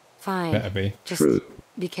 Fine. Better be. Just True.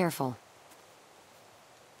 be careful.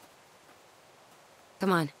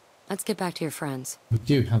 Come on, let's get back to your friends. We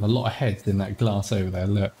do have a lot of heads in that glass over there.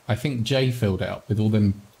 Look, I think Jay filled it up with all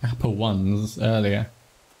them Apple ones earlier.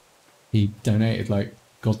 He donated like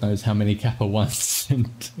God knows how many Kappa ones and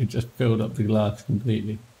it just filled up the glass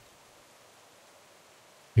completely.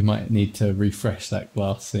 We might need to refresh that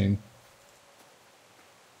glass soon.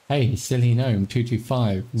 Hey, Silly Gnome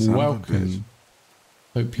 225, Son of a bitch. welcome.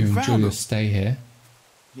 Hope you You enjoy found your him. stay here.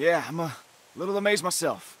 Yeah, I'm a little amazed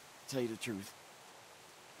myself, to tell you the truth.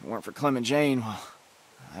 If it weren't for Clem and Jane, well,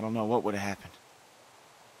 I don't know what would have happened.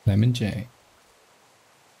 Lemon J.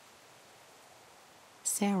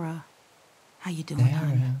 Sarah, how you doing,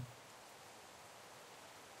 hon?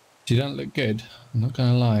 She don't look good, I'm not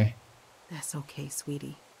gonna lie. That's okay,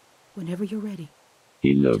 sweetie. Whenever you're ready.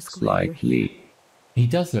 He Just looks glad you're like here. Lee. He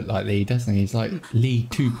does look like Lee, doesn't he? He's like Lee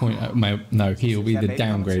 2.0. No, he'll be Is that the baby coming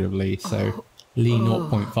downgrade too? of Lee, so Oh, Lee oh.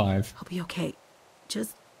 0.5. I'll be okay.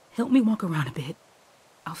 Just help me walk around a bit.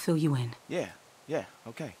 I'll fill you in. Yeah,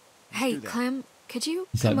 okay. Let's Hey, do that. Clem, could you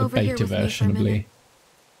He's come like the over here beta with me for a version of minute? Lee.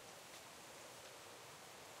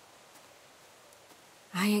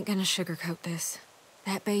 I ain't gonna sugarcoat this.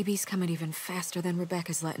 That baby's coming even faster than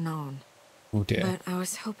Rebecca's letting on. Oh dear. But I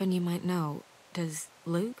was hoping you might know. Does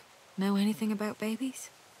Luke know anything about babies?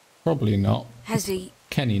 Probably not. Has he,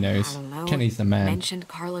 Kenny I knows. don't know, Kenny's the man. mentioned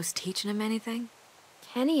Carlos teaching him anything?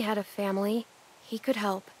 Kenny had a family. He could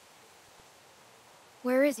help.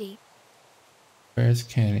 Where is he? Where's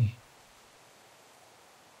Kenny?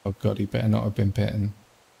 Oh god, he better not have been bitten.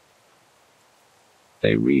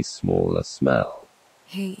 They re-smell a smell.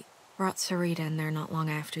 He brought Sarita in there not long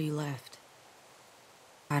after you left.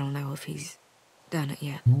 I don't know if he's done it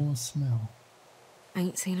yet. More smell. I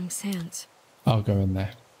ain't seen him since. I'll go in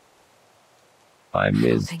there. I I don't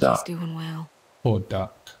miss think Duck. he's doing well. Poor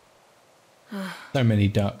duck. So many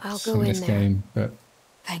ducks I'll go in in this there. game, but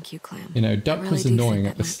Thank you, Clem. you know, I Duck really was do think annoying that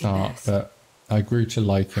at the might be start, best. but I grew to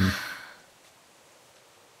like him.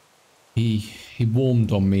 He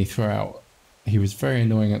warmed on me throughout. He was very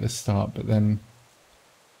annoying at the start, but then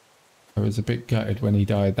I was a bit gutted when he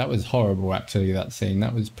died. That was horrible, actually, that scene.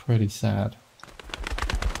 That was pretty sad.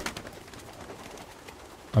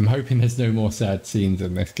 I'm hoping there's no more sad scenes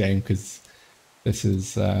in this game, because this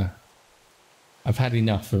is... I've had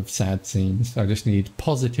enough of sad scenes. I just need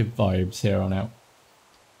positive vibes here on out.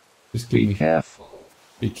 Just give Be me... careful.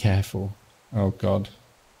 Be careful. Oh, God.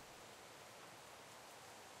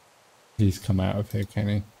 Please come out of here,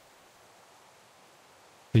 Kenny.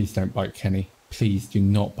 Please don't bite Kenny. Please do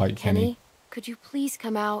not bite Kenny. Could you please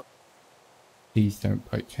come out? Please don't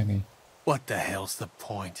bite Kenny. What the hell's the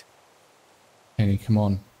point? Kenny, come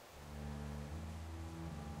on.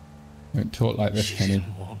 Don't talk like this, She Kenny.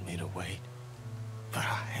 didn't want me to wait, but I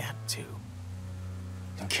had to.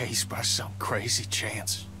 In case by some crazy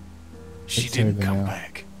chance, she It's didn't over come now.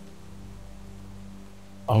 back.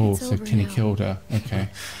 Oh, It's so over Kenny now. killed her. Okay.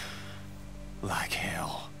 Like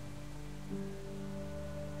hell.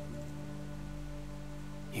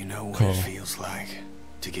 You know what Cool. it feels like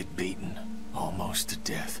to get beaten almost to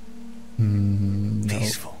death. No.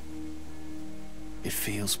 Peaceful. It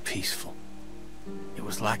feels peaceful. It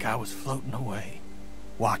was like I was floating away,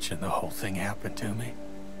 watching the whole thing happen to me.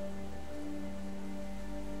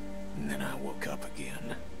 And then I woke up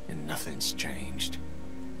again, and nothing's changed.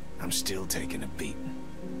 I'm still taking a beating.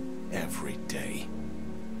 Every day.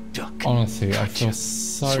 Duck. Honestly, I feel Gotcha.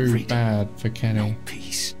 so Sarita. bad for Kenny. No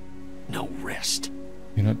peace. No rest.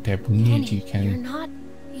 You're not dead. We need you, Kenny.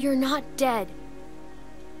 You're not dead.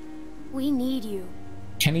 We need you.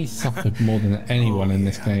 Kenny suffered more than anyone in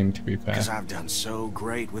this yeah. game, to be fair. Because I've done so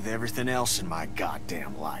great with everything else in my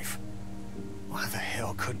goddamn life. Why the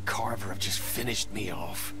hell couldn't Carver have just finished me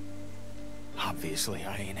off? Obviously,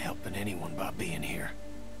 I ain't helping anyone by being here.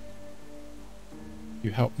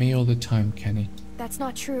 You help me all the time, Kenny. That's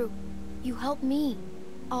not true. You help me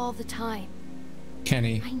all the time.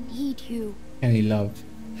 Kenny. I need you. Kenny, love.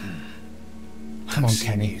 Come I've on, seen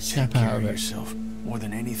Kenny. you Snap take out care of of it. yourself more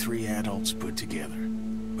than any 3 adults put together.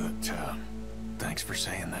 But, thanks for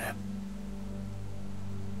saying that.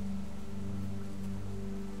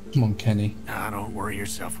 Come on, Kenny. Now, don't worry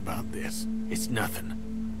yourself about this. It's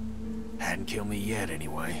nothing. Hadn't killed me yet,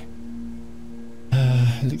 anyway.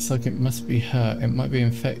 It looks like it must be hurt. It might be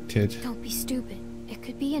infected. Don't be stupid. It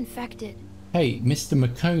could be infected. Hey, Mr.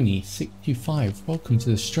 McConey, 65. Welcome to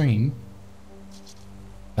the stream.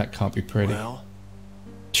 That can't be pretty. Well,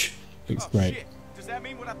 looks great. Shit. Does that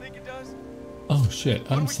mean what I think it does? Oh shit,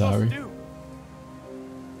 I'm sorry.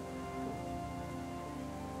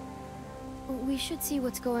 We should see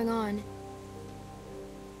what's going on.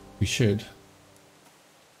 We should.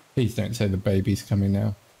 Please don't say the baby's coming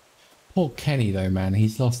now. Poor Kenny though, man.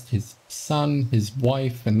 He's lost his son, his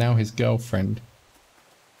wife, and now his girlfriend.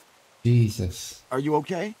 Jesus. Are you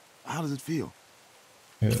okay? How does it feel?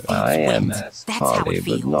 I am as That's how Carly, it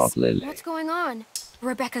but feels. not Lily. What's going on?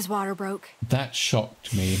 Rebecca's water broke. That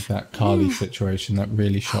shocked me, that Carly situation. That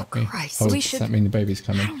really shocked me. Christ, Oh, we does should... that mean the baby's I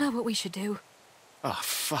coming? don't know what we should do. Oh,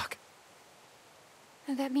 fuck.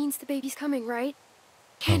 And that means the baby's coming, right?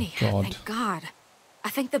 Kenny, God. thank God. I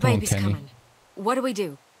think the Come on, baby's Kenny. coming. What do we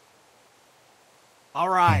do? all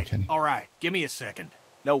right, Kenny. all right. Give me a second.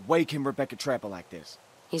 No way can Rebecca trap her like this.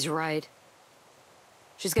 He's right.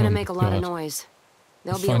 She's gonna Oh, make a lot of God. noise.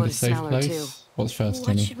 They'll Let's be able find a to safe smell her too. place. What's first, What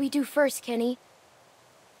Kenny? should we do first, Kenny?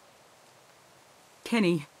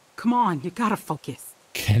 Kenny, come on, you gotta focus.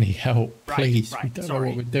 Kenny, help, Right, please. We right, don't sorry.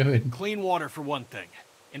 know what we're doing. Clean water for one thing,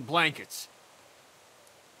 and blankets.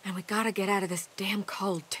 And we gotta get out of this damn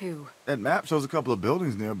cold, too. That map shows a couple of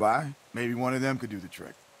buildings nearby. Maybe one of them could do the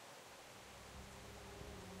trick.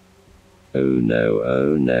 Oh no,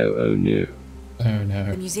 oh no, oh no. Oh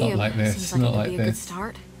no, The museum not like this, seems like not it could like be a good this.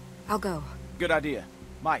 start. I'll go. Good idea.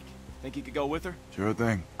 Mike, think you could go with her? Sure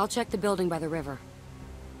thing. I'll check the building by the river.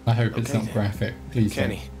 I hope it's Okay, not then. graphic. Please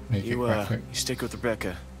Kenny, don't make it you graphic. stick with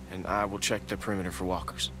Rebecca, and I will check the perimeter for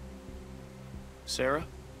walkers. Sarah?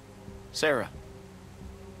 Sarah,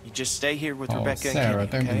 you just stay here with Oh, Rebecca Sarah,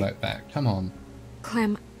 and Kenny, don't okay? be like that. Come on.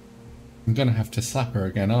 Clem, I'm gonna have to slap her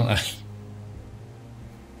again, aren't I?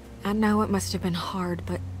 I know it must have been hard,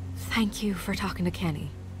 but thank you for talking to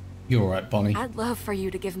Kenny. You're alright, Bonnie. I'd love for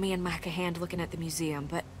you to give me and Mac a hand looking at the museum,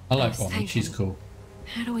 but I like was Bonnie, she's thinking, cool.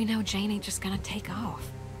 How do we know Jane ain't just gonna take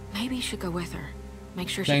off? Maybe you should go with her. Make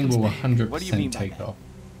sure she Jane comes will back. 100% What do you mean by take that? off.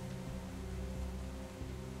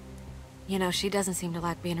 You know, she doesn't seem to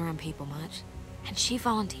like being around people much. And she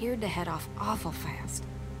volunteered to head off awful fast.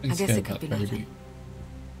 I It's guess scared it could that be baby. nothing.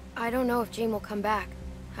 I don't know if Jane will come back.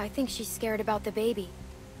 I think she's scared about the baby.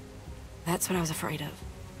 That's what I was afraid of.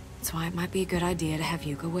 That's why it might be a good idea to have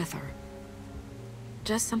you go with her.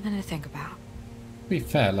 Just something to think about. To be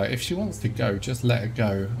fair, like, if she wants to go, just let her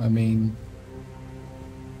go. I mean,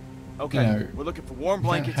 Okay, You know, we're looking for warm you don't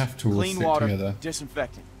blankets, have to all clean stick water, together.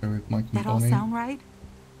 disinfectant. go with Mike and That all Bonnie. sound right?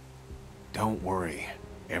 Don't worry.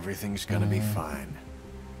 Everything's gonna be fine.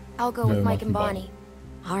 I'll go No, with Mike Mike and and Bonnie.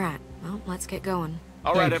 Bonnie. All right, well, let's get going.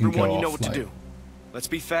 All Jane right, can everyone, go you know off, what to like- do. Let's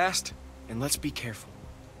be fast, and let's be careful.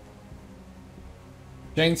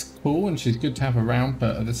 Jane's cool and she's good to have around,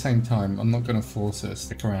 but at the same time, I'm not going to force her to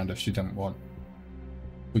stick around if she doesn't want.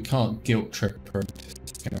 We can't guilt trip her into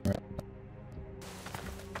sticking around.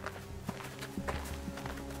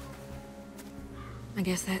 I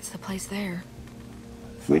guess that's the place there.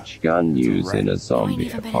 Which gun use in a We ain't zombie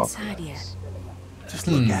even been inside apocalypse? yet. Just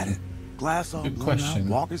look at it. Glass all Good blown question. out,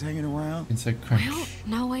 walkers hanging around. It's so cringe. Well,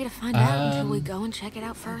 no way to find out until we Um, go and check it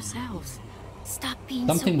out for ourselves. Stop being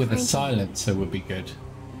Something so with a cringy. silencer would be good.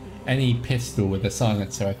 Any pistol with a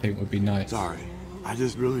silencer, I think, would be nice. Sorry, I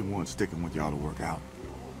just really want sticking with y'all to work out.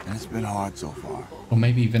 And it's been hard so far. Or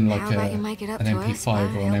maybe even like How about you make it up an to us MP5 by or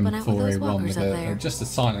an helping out with those M4A1 walkers with up there? just a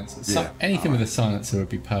silencer. Yeah, Anything with a silencer would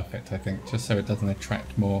be perfect, I think, just so it doesn't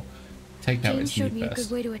attract more. Take out Jane its showed knee me a good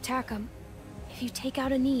first. way to attack them. If you take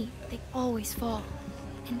out a knee, they always fall.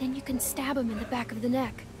 And then you can stab them in the back of the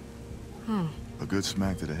neck. A good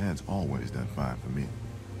smack to the head's always done fine for me.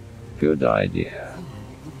 Good idea.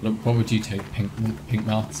 Look, what would you take, Pink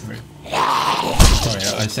Master? Sorry,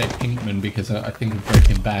 I say Pinkman because I think of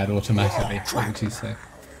Breaking Bad automatically. What would you say?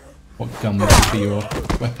 What gun would be your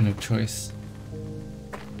weapon of choice?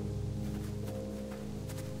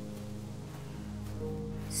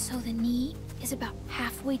 So the knee is about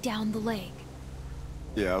halfway down the leg.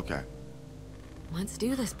 Yeah, okay. Let's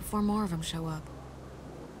do this before more of them show up.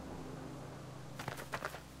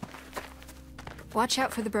 Watch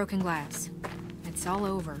out for the broken glass. It's all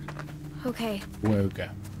over. Okay, Woga.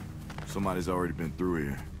 Somebody's already been through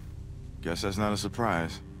here. Guess that's not a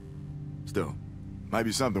surprise. Still, might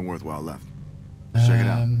be something worthwhile left. Let's check it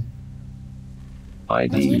out.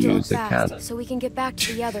 I'd we need to look use a fast cannon. so we can get back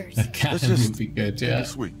to the others. A cannon just would be good, Take yeah. it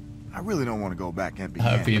sweet. I really don't want to go back empty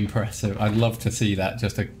That would be handed. impressive. I'd love to see that,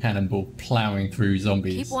 just a cannonball plowing through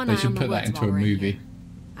zombies. Keep one They eye should on the put that woods into while a we're in movie. here.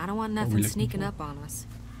 I don't want What are we nothing looking sneaking for? up on us.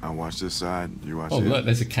 I watch this side, you watch Oh it. look,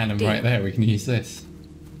 there's a cannon right there. We can use this.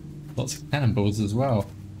 Lots of cannonballs as well.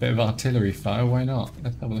 Bit of artillery fire, why not?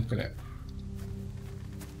 Let's have a look at it.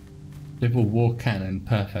 Civil War cannon,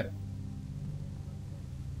 perfect.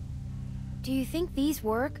 Do you think these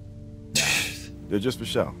work? They're just for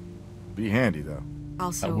show. Be handy, though.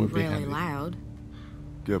 Also would be really handy. loud.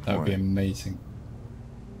 Good That would be point. amazing.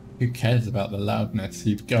 Who cares about the loudness?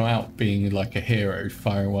 You'd go out being like a hero,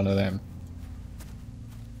 firing one of them.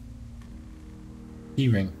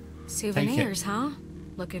 Keyring. Souvenirs, huh?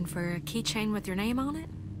 Looking for a keychain with your name on it?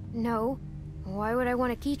 No. Why would I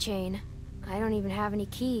want a keychain? I don't even have any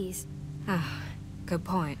keys. Ah, good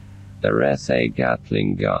point. There's a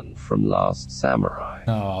Gatling gun from Last Samurai.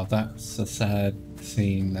 Oh, that's a sad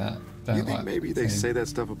scene. That don't You think like maybe that they scene. say that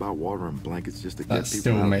stuff about water and blankets just to That get people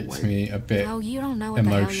still out makes of the way? me a bit No, you don't know what the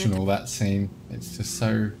hell emotional. That scene. It's just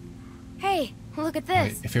so. Hey, look at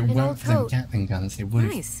Like, this. if it An weren't old for them coat. Gatling guns, they would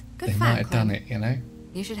have. Nice. Good They find, might have done Clem. it, you know.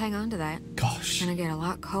 You should hang on to that. Gosh. It's gonna get a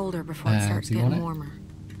lot colder before it starts do you want getting it? warmer.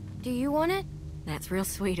 Do you want it? That's real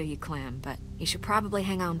sweet of you, Clem, but you should probably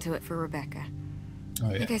hang on to it for Rebecca. Oh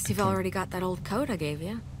yeah. I guess you've okay. already got that old coat I gave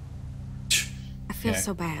you. I feel Yeah.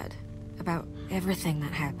 so bad about everything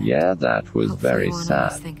that happened. Yeah, that was Hopefully very you won't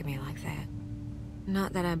always sad. think of me like that.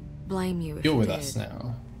 Not that I blame you if You're you with did. us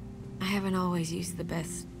now. I haven't always used the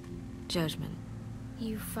best judgment.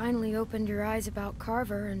 You finally opened your eyes about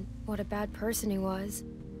Carver and what a bad person he was.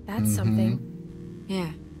 That's Mm-hmm. something. Yeah.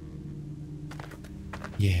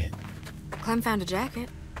 Yeah. Clem found a jacket.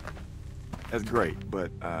 That's great, but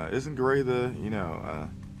isn't gray the,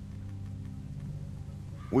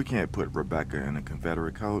 we can't put Rebecca in a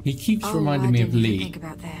Confederate coat. He keeps Oh, reminding I me of didn't even Lee. think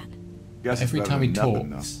about that. Guess it's Every better time he than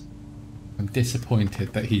nothing, talks, I'm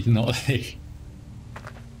disappointed that he's not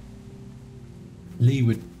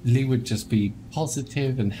Lee. Lee would just be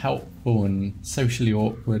positive and helpful and socially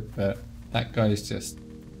awkward, but that guy's just.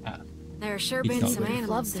 There have sure He's been not some good. animals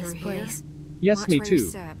Love this through place. here. Yes, Watch me where you too.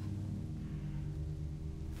 step.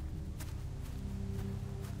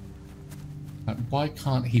 Why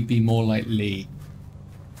can't he be more like Lee?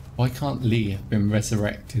 Why can't Lee have been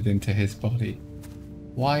resurrected into his body?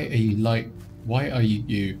 Why are you like? Why are you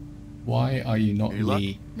you? Why are you not Are you luck-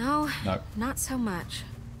 Lee? No, No. not so much.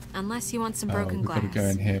 Unless you want some Oh, broken we've glass. got to go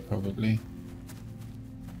in here probably.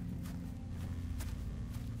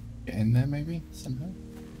 Get in there maybe somehow.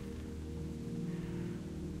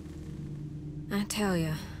 I tell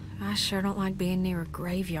you, I sure don't like being near a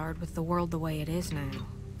graveyard with the world the way it is now.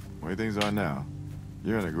 Way things are now.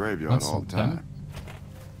 You're in a graveyard That's all the some time.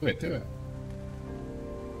 Do it, do it.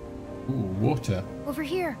 Ooh, water. Over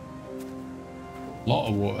here. Lot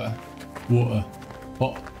of water. Water.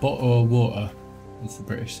 Bottle of water. What's the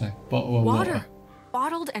British say? Bottle of water. Water.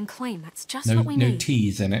 Bottled and clean. That's just No, what we no need.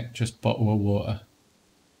 teas in it. Just bottle of water.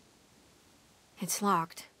 It's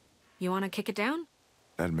locked. You want to kick it down?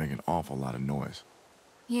 That'd make an awful lot of noise.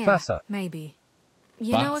 Yeah, Wasser. maybe.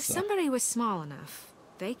 You know, if Wasser. somebody was small enough,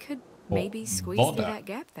 they could Or maybe squeeze water. through that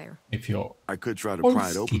gap there. If you're. I could try to Oh, pry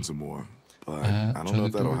it open ski. some more, but I I don't know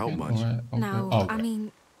if that'll help much. No, Oh, I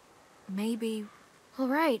mean, maybe All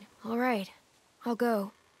right. I'll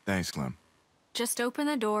go. Thanks, Clem. just open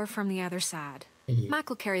the door from the other side. Mhm. Mike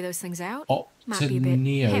will carry those things out. Might be a bit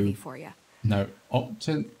Octaneo. heavy for you. No,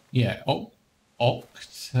 Octaneo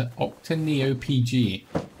PG.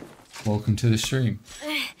 Welcome to the stream.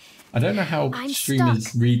 I don't know how I'm streamers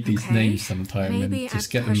stuck. read these Okay, names sometime maybe and just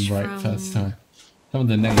I get them push right from- first time. Some of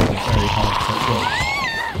the names are very hard to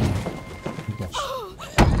get.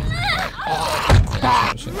 Oh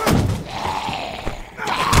gosh.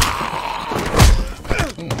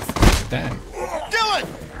 Oh, damn.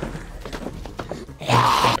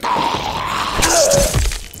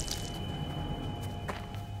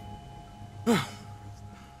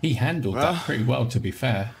 He handled Well. that pretty well, to be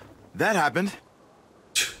fair. That happened.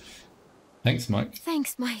 Thanks, Mike.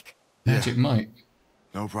 Thanks, Mike. Magic Mike.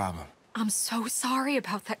 No problem. I'm so sorry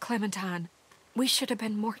about that, Clementine. We should have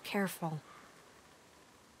been more careful.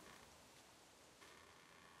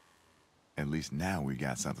 At least now we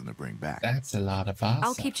got something to bring back. That's a lot of us.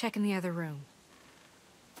 I'll keep checking the other room.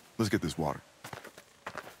 Let's get this water.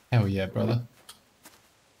 Hell yeah, brother.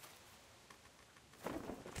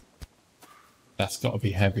 That's got to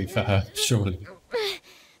be heavy for her, surely.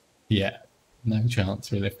 Yeah, no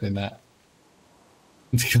chance we're lifting that.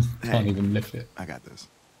 Can't Hey. even lift it. I got this.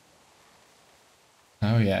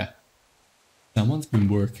 Oh yeah. Someone's been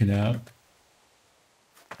working out.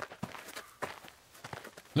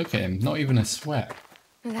 Look at him, not even a sweat.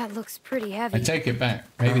 That looks pretty I heavy. take it back.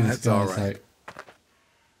 Maybe this That's all guy's right. like,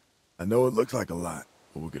 I know it looks like a lot,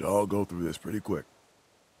 but we could all go through this pretty quick.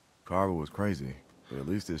 Carver was crazy, but at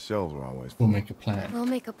least his shells were always full. we'll make a plan. We'll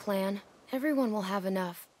make a plan. Everyone will have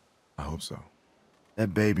enough. I hope so.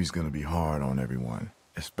 That baby's gonna be hard on everyone,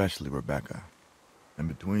 especially Rebecca. And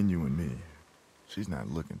between you and me, she's not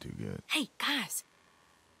looking too good. Hey, guys.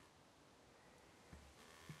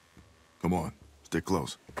 Come on, stick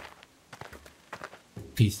close.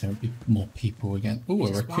 Please don't be more people again. Ooh, We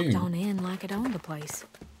a just walked raccoon. on in like it owned the place.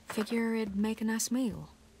 Figure it'd make a nice meal.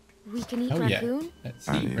 We can eat Oh yeah, raccoon? let's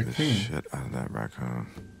I eat need the raccoon. shit out of that raccoon.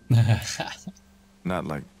 Not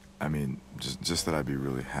like, I mean, just that I'd be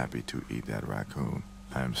really happy to eat that raccoon.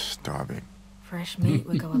 I am starving. Fresh meat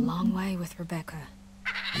would go a long way with Rebecca.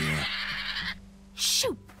 Yeah.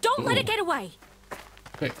 Shoot! Don't let it get away!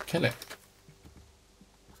 Quick, kill it.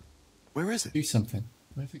 Where is it? Do something.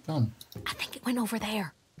 Where's it gone? I think it went over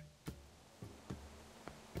there.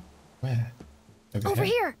 Where? Over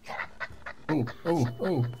here! Oh, oh,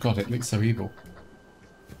 oh. God, it looks so evil.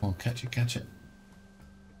 Come on, catch it, catch it.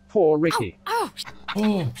 Poor Ricky. Oh!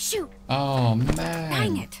 Oh, Shoot! oh man.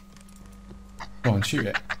 Dang it! Go on, shoot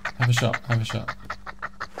it. Have a shot, have a shot.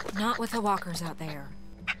 Not with the walkers out there.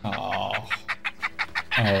 Oh.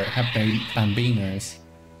 Oh, it had bambinos.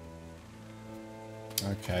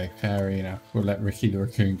 Okay, fair enough. We'll let Ricky the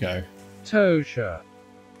raccoon go. Tosha.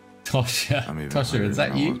 Tosha. I'm even Tosha, hungrier is that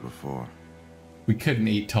than I was you? before. We couldn't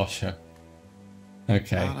eat Tosha.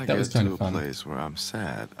 Okay, How'd I that was get kind to of a fun. place where I'm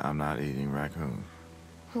sad I'm not eating raccoon?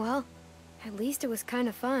 Well, at least it was kind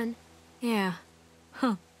of fun. Yeah.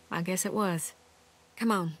 Huh. I guess it was.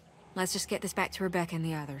 Come on. Let's just get this back to Rebecca and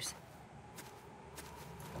the others.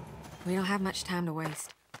 We don't have much time to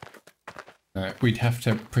waste. We'd have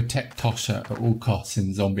to protect Tosha at all costs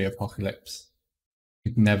in zombie apocalypse.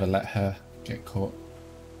 We'd never let her get caught.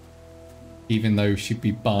 Even though she'd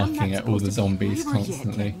be barking at all the zombies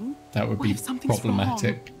constantly. That would be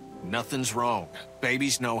problematic. Nothing's wrong.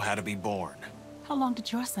 Babies know how to be born. How long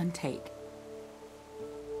did your son take?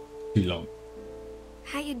 Too long.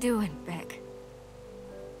 How you doing, Beck?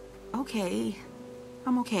 Okay.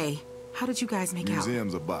 I'm okay. How did you guys make out?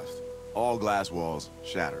 Museum's a bust. All glass walls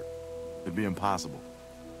shattered. It'd be impossible.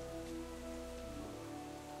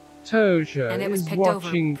 Tosha And it was is picked over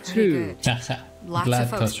watching pretty too. good. Lots Glad of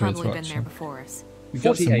folks Tosha is probably been watching. there before us. We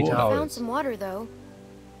got some 48 water. hours. Found some water, though.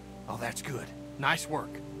 Oh, that's good. Nice work.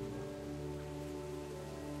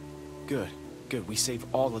 Good, good. We save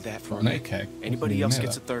all of that for Right, Nick. okay. Anybody Wasn't else even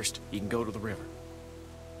gets there. a thirst, you can go to the river.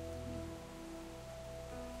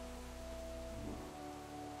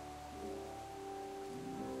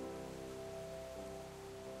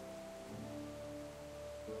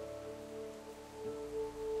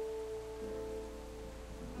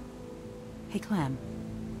 Hey, Clem.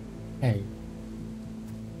 Hey.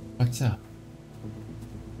 What's up?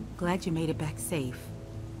 Glad you made it back safe.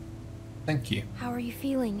 Thank you. How are you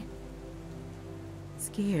feeling?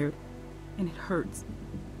 Scared. And it hurts.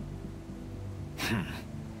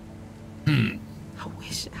 Hmm. I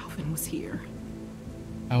wish Alvin was here.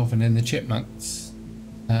 Alvin and the Chipmunks.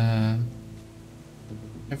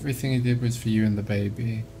 Everything he did was for you and the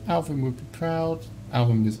baby. Alvin would be proud.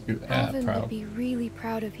 Alvin was Alvin proud. would be really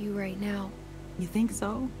proud of you right now. You think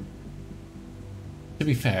so? To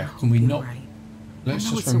be fair, can we You're not? right. Let's I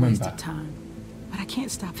know just it's a waste remember of time, but I can't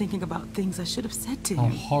stop thinking about things I should have said to how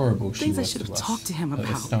him. horrible she Things I was should to have us talked to him at the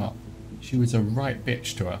about. start. She was a right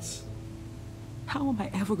bitch to us. How am I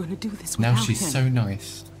ever going to do this Now without she's him? so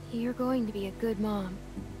nice. You're going to be a good mom.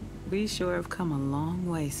 We sure have come a long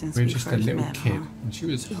way since We're we just a first little met, kid, huh? and she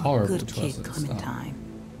was You're a horrible good to us kid, at the start. Clementine.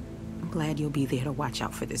 I'm glad you'll be there to watch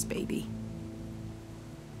out for this baby.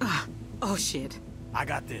 Ah, oh shit. I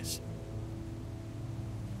got this.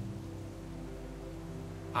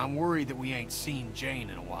 I'm worried that we ain't seen Jane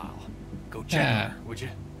in a while. Go check Yeah. her, would you?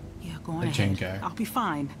 Yeah, go on Let ahead. Jane go. I'll be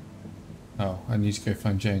fine. Oh, I need to go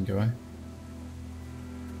find Jane, do I?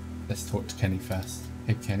 Let's talk to Kenny first.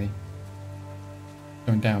 Hey, Kenny.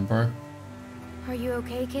 Going down, bro. Are you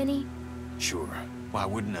okay, Kenny? Sure. Why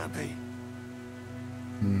wouldn't I be?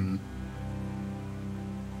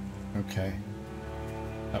 Okay.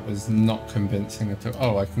 That was not convincing at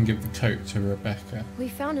all. Oh, I can give the coat to Rebecca. We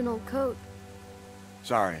found an old coat.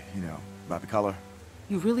 Sorry, about the color.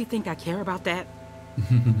 You really think I care about that?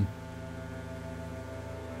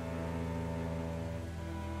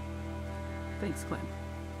 Thanks, Clem.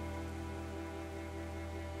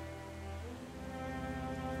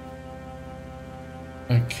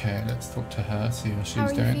 Okay, let's talk to her, see how she's How are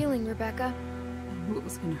you doing. feeling, Rebecca? I knew it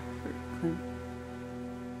was gonna hurt, Clem.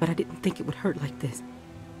 But I didn't think it would hurt like this.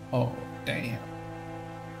 Oh, damn.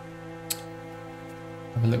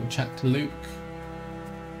 Have a little chat to Luke.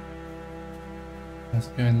 How's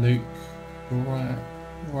it going, Luke?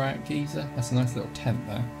 Right, geezer. That's a nice little tent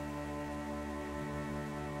there.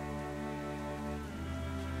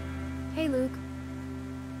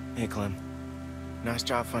 Hey, Clem. Nice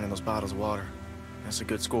job finding those bottles of water. That's a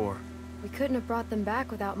good score. We couldn't have brought them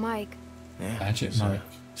back without Mike. Yeah, Magic Mike.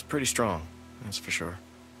 It's pretty strong, that's for sure.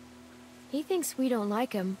 He thinks we don't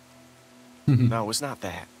like him. No, it's not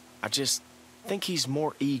that. I just think he's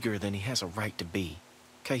more eager than he has a right to be.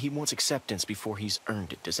 Okay, he wants acceptance before he's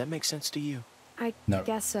earned it. Does that make sense to you? I No.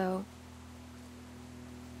 guess so.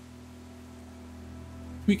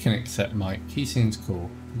 We can accept Mike. He seems cool.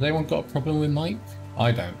 Has anyone got a problem with Mike?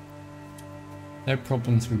 I don't. No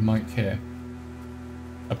problems with Mike here.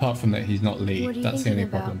 Apart from that he's not Lee. What are you That's the only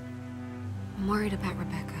thinking about? problem. I'm worried about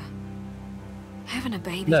Rebecca. Having a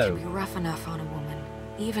baby No. can be rough enough on a woman,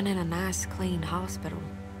 even in a nice, clean hospital.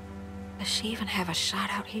 Does she even have a shot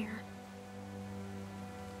out here?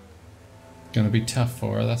 Gonna be tough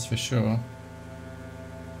for her, that's for sure.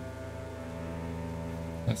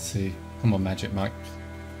 Let's see. Come on, Magic Mike.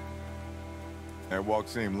 That walk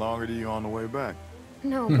seemed longer to you on the way back.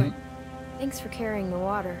 No, but thanks for carrying the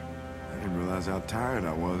water. I didn't realize how tired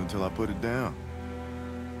I was until I put it down.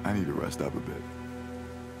 I need to rest up a bit.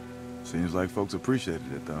 Seems like folks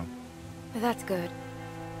appreciated it, though. But that's good.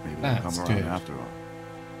 Maybe they'll That's come around good. after all.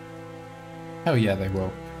 Hell yeah, they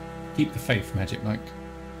will. Keep the faith, Magic Mike.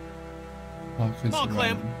 Come on,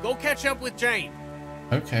 Clem. Go catch up with Jane.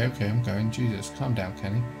 Okay, I'm going. Jesus, calm down,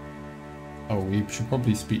 Kenny. Oh, we should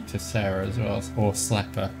probably speak to Sarah as well, or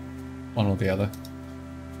Slapper. One or the other.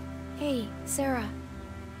 Hey, Sarah.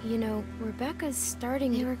 You know, Rebecca's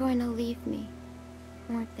starting... They were going to leave me,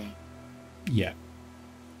 weren't they? Yeah.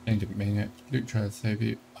 I didn't mean it. Luke tried to save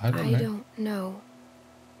you. I don't know.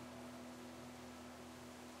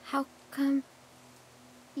 How come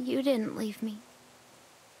you didn't leave me?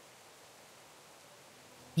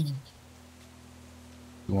 You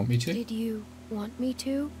want me to? Did you want me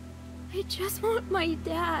to? I just want my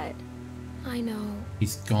dad. I know.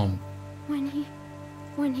 He's gone.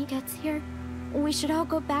 When he gets here, we should all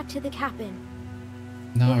go back to the cabin.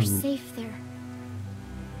 No. We're safe there.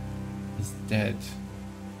 He's dead.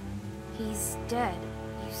 He's dead.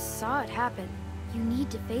 You saw it happen. You need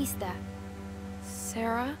to face that.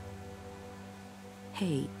 Sarah?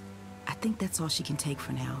 Hey, I think that's all she can take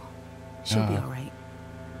for now. She'll be all right.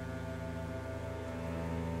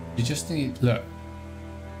 You just need... Look.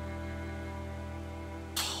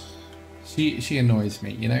 She annoys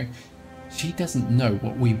me, you know? She doesn't know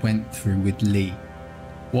what we went through with Lee.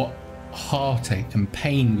 What heartache and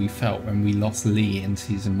pain we felt when we lost Lee in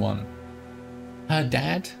season 1. Her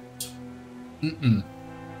dad?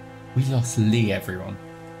 We lost Lee, everyone.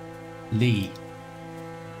 Lee.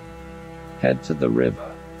 Head to the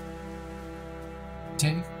river.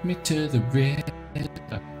 Take me to the river.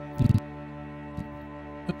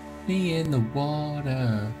 Put me in the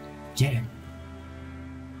water. Yeah.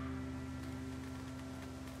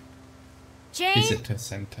 Jane? Visitor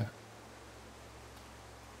center.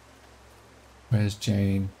 Where's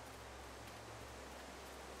Jane?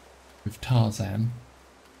 With Tarzan.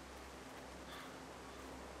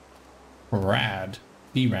 Brad.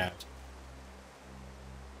 B-Rad.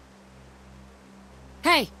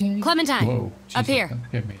 Hey, Clementine. Whoa. Jesus, Up here. Don't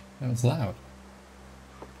hear me. That was loud.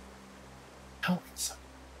 Ouch.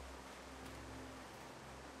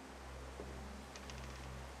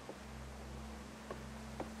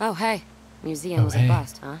 Oh, hey. Museum was a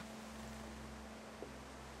bust, huh?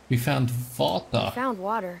 We found water. We found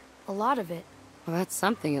water. A lot of it. Well, that's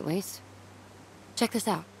something at least. Check this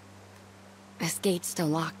out. This gate's still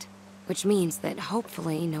locked, which means that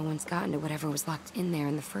hopefully no one's gotten to whatever was locked in there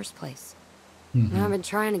in the first place. I've been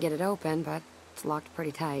trying to get it open, but it's locked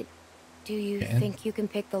pretty tight. Do you think you can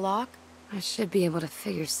pick the lock? I should be able to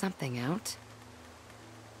figure something out.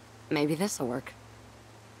 Maybe this'll work.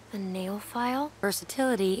 The nail file?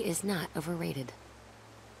 Versatility is not overrated.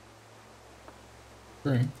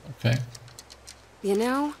 True. Okay. You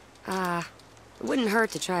know, it wouldn't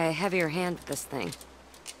hurt to try a heavier hand with this thing.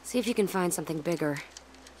 See if you can find something bigger.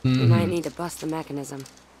 You might need to bust the mechanism.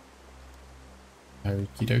 Okie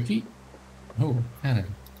dokie. Oh,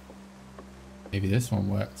 cannon. Maybe this one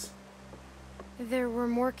works. There were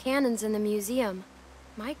more cannons in the museum.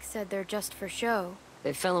 Mike said they're just for show.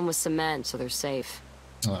 They fill them with cement, so they're safe.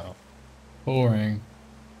 Oh. Boring.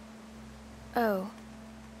 Oh.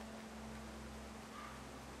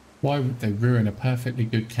 Why would they ruin a perfectly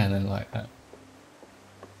good cannon like that?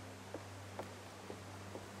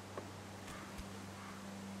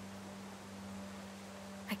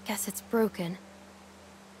 I guess it's broken.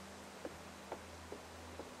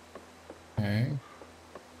 Okay.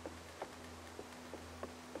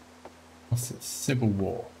 What's it? Civil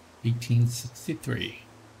War, 1863.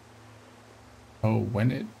 Oh,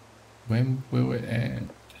 when will it end?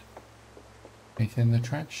 Anything in the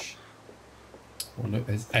trash? Oh look,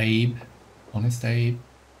 there's Abe. Honest Abe.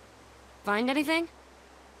 Find anything?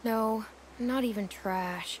 No, not even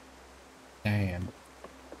trash. Damn.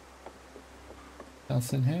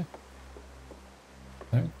 Else in here?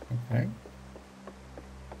 No? Okay.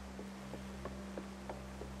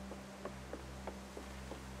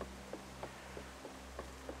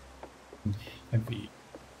 Heavy.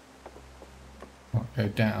 Can't go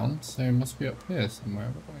down, so it must be up here somewhere.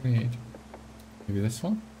 What do I need? Maybe this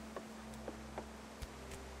one?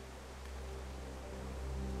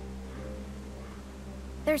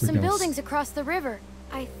 There's some buildings across the river.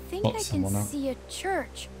 I think I can see a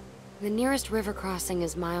church. The nearest river crossing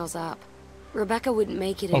is miles up. Rebecca wouldn't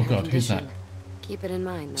make it in Oh her god, who's condition. that? Keep it in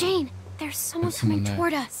mind, though. Jane, there's someone coming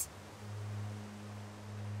toward us.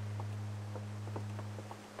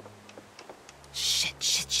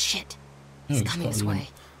 Shit. Oh, He's coming this way.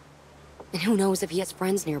 And who knows if he has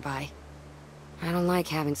friends nearby. I don't like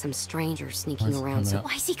having some stranger sneaking around, so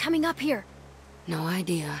why is he coming up here? no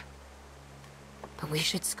idea. But we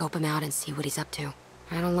should scope him out and see what he's up to.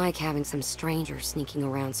 I don't like having some stranger sneaking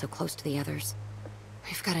around so close to the others.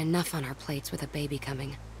 We've got enough on our plates with a baby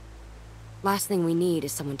coming. Last thing we need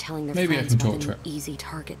is someone telling their friends about the new easy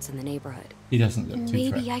targets in the neighborhood. He doesn't look too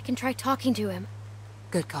Maybe I can try talking to him.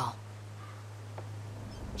 Good call.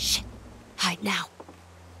 Shit. Hide now.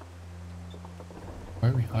 Why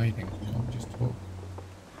are we hiding? Why don't we just talk?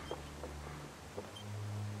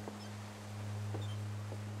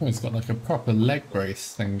 Oh, he's got like a proper leg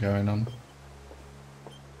brace thing going on.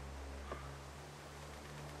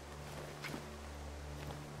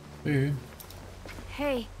 Ooh.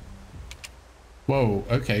 Hey. Whoa,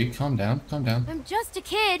 okay, calm down, calm down. I'm just a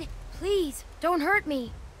kid. Please, don't hurt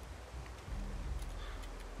me.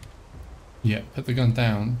 Yeah, put the gun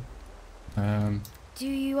down. Do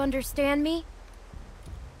you understand me?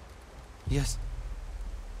 Yes.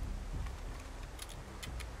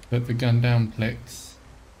 Put the gun down, please.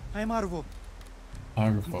 I'm Arvo.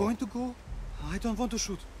 Arvo. I'm going to go. I don't want to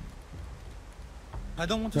shoot. I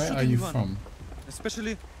don't want to Where shoot are you anyone. from?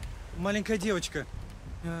 Especially маленькая девочка.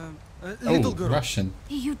 Little girl. Russian.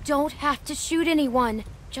 You don't have to shoot anyone.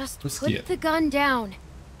 Just put the gun down.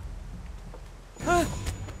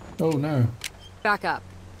 Oh no. Back up.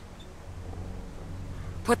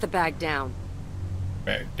 Put the bag down.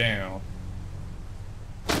 Back down.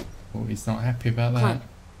 Oh, he's not happy about that. Clint,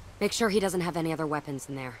 make sure he doesn't have any other weapons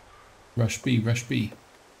in there. Rush B, rush B.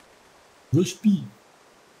 Rush B.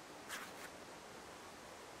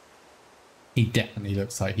 He definitely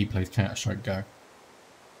looks like he plays Counter-Strike Go.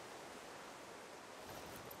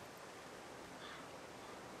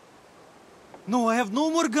 No, I have no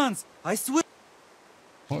more guns. I swear.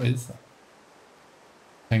 What is that?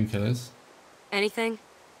 Painkillers. Anything?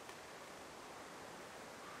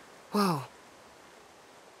 Whoa.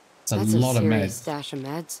 It's a That's lot of serious meds. stash of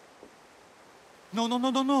meds.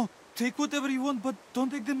 No. Take whatever you want, but don't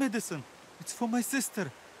take the medicine. It's for my sister.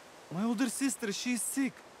 My older sister, she's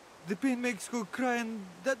sick. The pain makes her cry and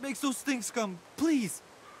that makes those things come. Please.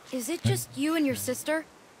 Is it just you and your sister?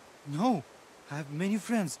 No. I have many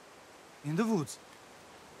friends. In the woods.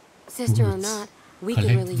 Sister or not, we could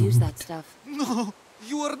really use that stuff. No,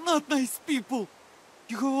 you are not nice people.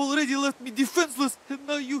 You have already left me defenseless, and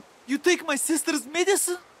now you take my sister's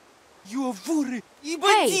medicine? You are worried.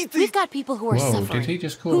 Hey, we've got people who are suffering. Did he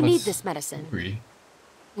just call who us need this medicine. angry?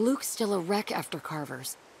 Luke's still a wreck after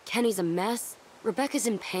Carver's. Kenny's a mess. Rebecca's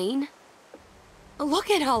in pain.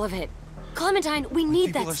 Look at all of it. Clementine, we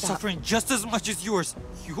need that People are stuff. suffering just as much as yours.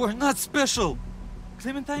 You are not special.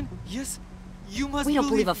 Clementine, yes, you must We don't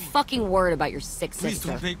believe a me. fucking word about your sick Please sister.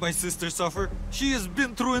 don't make my sister suffer. She has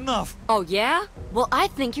been through enough. Oh, yeah? Well, I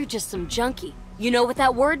think you're just some junkie. You know what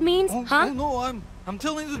that word means, huh? Oh, no, I'm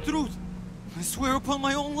telling the truth. I swear upon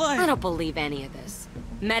my own life. I don't believe any of this.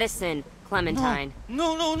 Medicine, Clementine.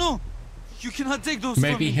 No. You cannot take those from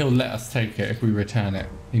Maybe me. he'll let us take it if we return it.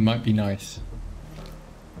 He might be nice.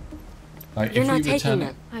 Like, You're if not we return taking it,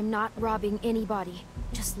 them. I'm not robbing anybody.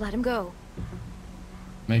 Just let him go.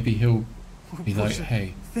 maybe he'll be like,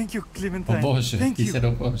 hey. Thank you, Clementine. Oboje. Thank He you. said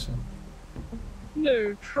Oboje.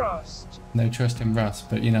 No trust. No trust in Russ,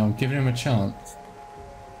 but you know, I'm giving him a chance.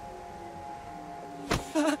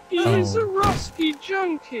 He's a rusty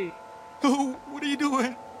junkie. Oh, what are you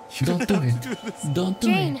doing? You Don't do it. Don't do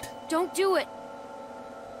Jane, it. don't do it.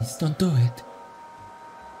 Just don't do it.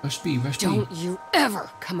 Rush B, rush B. Don't you ever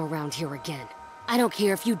come around here again. I don't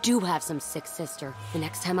care if you do have some sick sister. The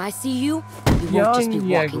next time I see you, you won't just be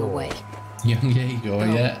walking away. Young Jaeger,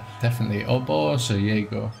 yeah, definitely. Oboje,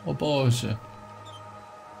 Jaeger. Oboje.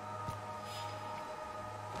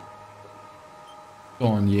 Go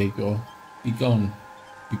on, Jaeger. Be gone.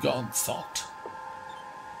 Be gone, thought.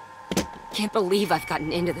 Can't believe I've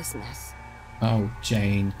gotten into this mess. Oh,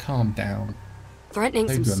 Jane, calm down. Threatening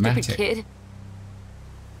So some dramatic. stupid kid.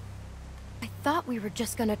 I thought we were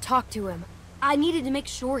just gonna talk to him. I needed to make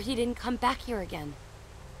sure he didn't come back here again.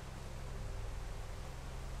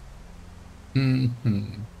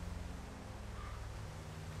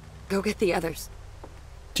 Go get the others.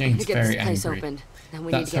 Jane's get very this place angry. opened. Then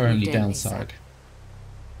we That's need to her get only moved in downside.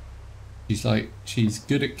 She's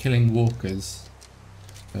good at killing walkers,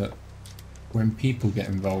 but when people get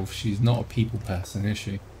involved, she's not a people person, is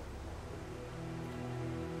she?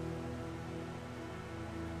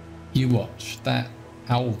 You watch that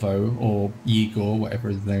Alvo or Igor, whatever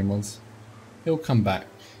his name was. He'll come back.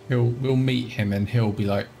 We'll meet him and he'll be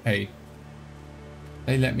like, "Hey,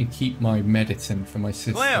 they let me keep my medicine for my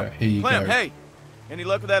sister. Clem, Here you Clem, go." hey, any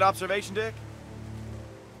luck with that observation deck?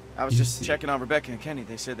 I was You just see- checking on Rebecca and Kenny.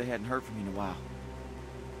 They said they hadn't heard from you in a while.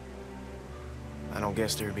 I don't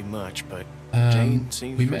guess there'd be much, but Jane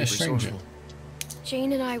seems we pretty met a stranger. resourceful.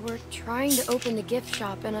 Jane and I were trying to open the gift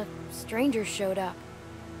shop and a stranger showed up.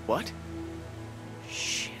 What?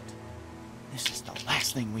 Shit. This is the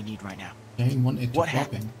last thing we need right now. Jane wanted to What rob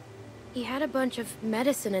happened? him. He had a bunch of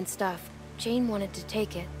medicine and stuff. Jane wanted to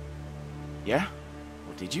take it. Yeah?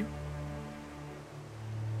 Well, did you?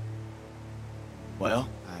 Well,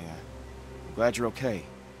 I'm glad you're okay.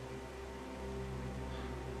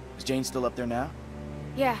 Is Jane still up there now?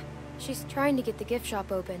 Yeah, she's trying to get the gift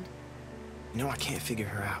shop opened. You know, I can't figure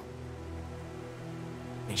her out.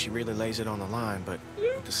 I mean, she really lays it on the line, but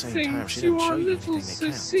at the same time, she didn't show you anything that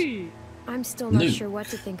counts. I'm still not Luke. sure what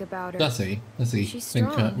to think about her. Does he? Does he She's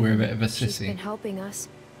think strong. we're a bit of a She's been sissy? helping us,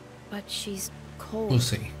 but she's cold. We'll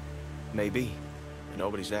see. Maybe. But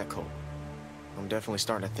nobody's that cold. I'm definitely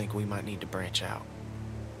starting to think we might need to branch out.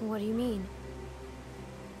 What do you mean?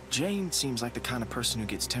 Jane seems like the kind of person who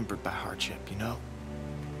gets tempered by hardship, you know?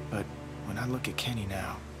 But when I look at Kenny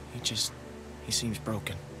now, he seems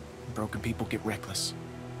broken. Broken people get reckless.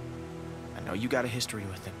 I know you got a history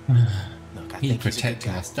with him. Look, I He's think he's a good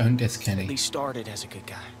protecting guy. us. Don't diss Kenny. At least started as a good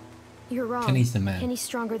guy. You're wrong. Kenny's the man. Kenny's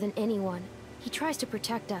stronger than anyone. He tries to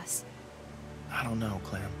protect us. I don't know,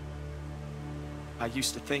 Clem. I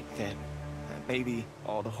used to think that maybe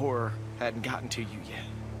all the horror hadn't gotten to you yet.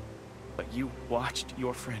 But you watched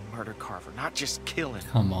your friend murder Carver, not just kill him.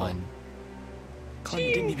 Come on. Clem,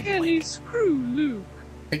 you didn't even Kenny, blink. screw Luke.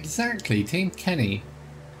 Exactly, Team Kenny.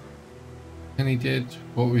 Kenny did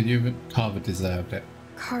what we do, but Carver deserved it.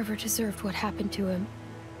 Carver deserved what happened to him.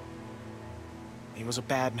 He was a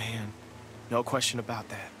bad man. No question about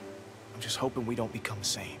that. I'm just hoping we don't become the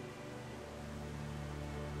same.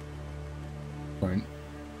 Won't.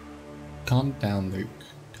 Calm down, Luke.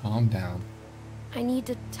 Calm down. I need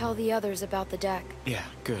to tell the others about the deck. Yeah,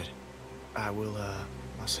 good. I'll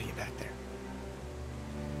see you back there.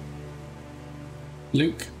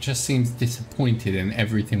 Luke just seems disappointed in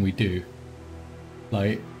everything we do.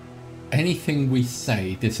 Like, anything we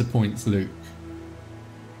say disappoints Luke.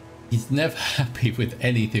 He's never happy with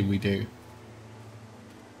anything we do.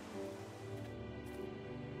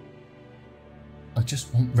 I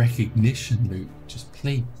just want recognition, Luke. Just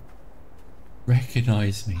please.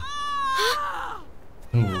 Recognize me.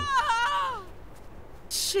 Oh.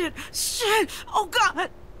 Shit! Oh God!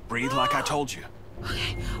 Breathe like I told you.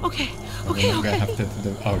 Okay. We're not gonna have to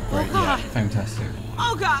do. Oh, great. Yeah, fantastic.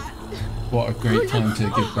 Oh God! What a great time to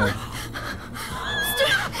give birth.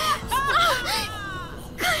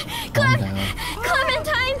 Calm down.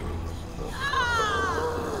 Clementine!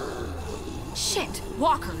 Shit,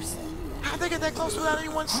 walkers. How'd they get that close without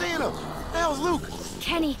anyone seeing them? The hell's Luke?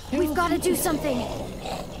 Kenny, we've got to do something.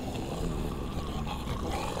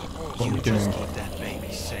 What are we doing? Keep that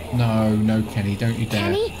baby safe. No, Kenny, don't you dare.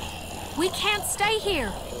 Kenny, we can't stay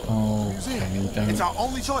here. Oh, Kenny, don't. It's our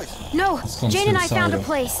only choice. No, It's gone Jane and I found a suicidal.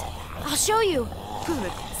 place. I'll show you.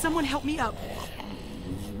 Good. Someone help me up.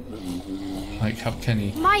 Like, help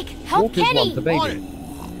Kenny. Mike, help Walkers Kenny. want the baby.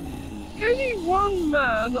 Any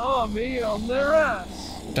one-man army on their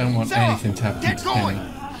ass. Don't want Sarah, anything to happen get to going.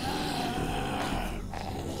 Kenny.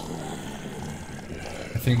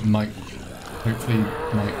 I think Mike, hopefully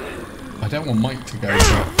Mike, I don't want Mike to go,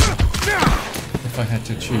 but if I had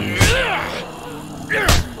to choose.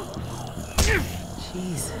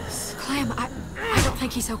 Jesus. Clem, I don't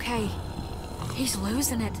think he's okay. He's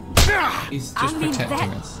losing it. He's just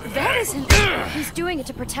protecting us. That isn't. He's doing it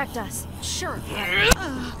to protect us. Sure,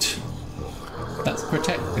 That's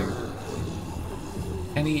protecting.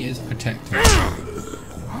 Kenny is protecting.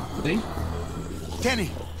 See? Kenny.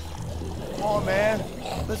 Come on, man.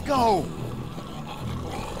 Let's go.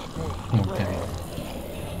 Come on, Kenny.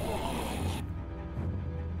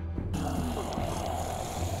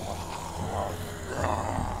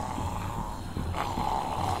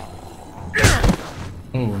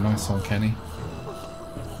 Oh, nice one, Kenny.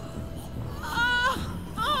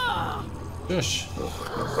 Gosh.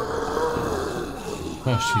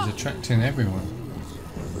 Gosh, she's attracting everyone.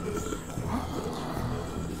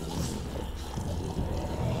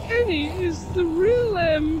 Kenny is the real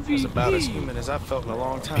MVP. He's about as human as I've felt in a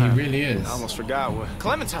long time. He really is. I almost forgot what.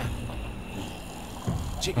 Clementine!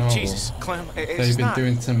 Oh, Jesus, Clem, it's they've been not,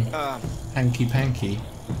 doing some hanky-panky.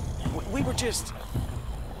 We were just...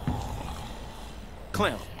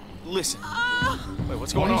 Clem, listen. Wait,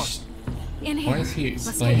 what's going on? In here. Why is he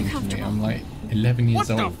explaining to me? I'm like 11 years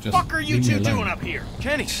old. What the fuck are you two doing up here?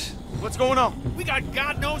 Kenny, what's going on? We got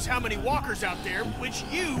God knows how many walkers out there, which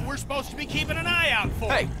you were supposed to be keeping an eye out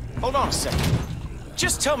for. Hey, hold on a second.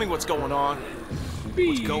 Just tell me what's going on.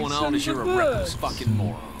 What's going on is you're a reckless fucking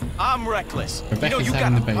moron. I'm reckless. Rebecca's you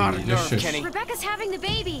having got the a lot baby. of Just nerve, shush. Kenny. Rebecca's having the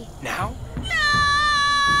baby. Now?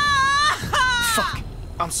 Fuck.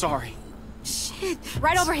 I'm sorry. Shit.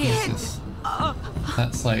 Right over here.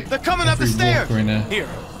 That's like They're coming up the every stairs. walker in a Here.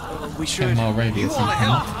 We 10-mile radius. You want to isn't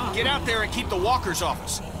it? help? Get out there and keep the walkers off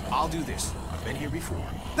us. I'll do this. I've been here before.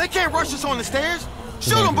 They can't rush us on the stairs.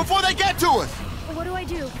 Shoot Good them idea. before they get to us. What do I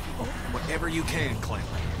do? Whatever you can, Clem.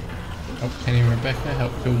 Oh, Kenny and Rebecca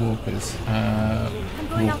help kill walkers. I'm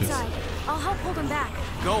going Walkers. outside. I'll help hold him back.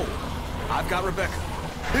 Go. I've got Rebecca.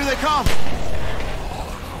 Here they come.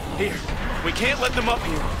 Here. We can't let them up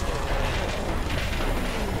here.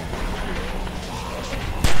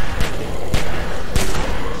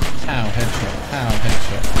 Pow, headshot. Pow,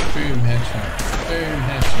 headshot. Boom, headshot. Boom,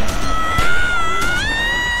 headshot.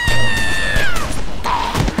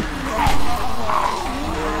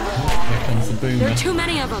 Oh, here comes the boomer. There are too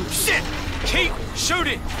many of them. Shit! Keep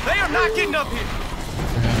shooting! They are not getting up here!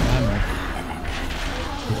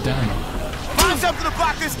 We're done. Find something to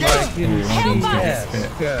block this gate. Help us!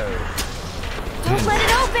 Go. Don't let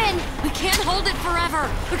it open! We can't hold it forever.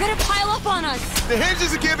 They're gonna pile up on us. The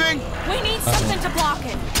hinges are giving. We need something to block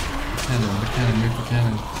it. Cannon, the cannon, move the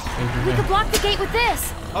cannon. Go, We go, could go. block the gate with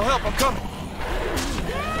this. I'll help, I'm coming.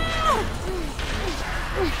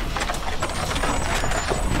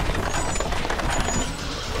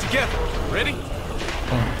 Together. Ready? 1,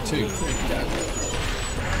 2, 3, go.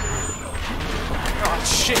 Oh,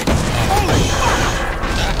 shit. Holy fuck!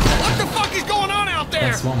 What the fuck is going on out there?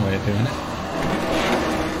 That's one way of doing it.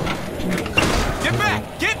 Get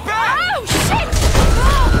back! Get back! Oh, shit!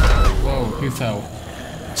 Whoa, who fell?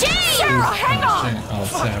 Jeez! Sarah, hang on! Shit. Oh,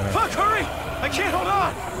 Sarah. Fuck, hurry! I can't hold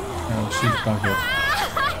on! Oh, she's buggered.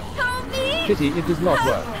 Help me! Pity it does not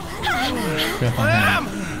work. Grab my hand.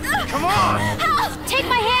 Come on! Help! Take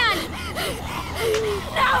my hand!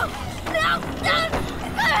 No! No! No!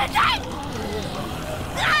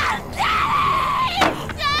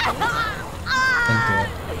 Thank God.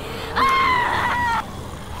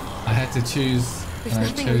 I had to choose, There's and I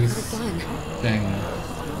nothing we could chose have done. Jane.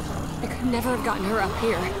 I could never have gotten her up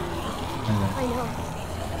here. I know,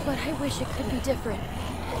 but I wish it could be different.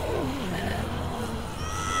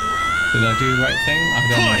 Did I do the right thing? I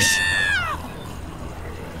don't know.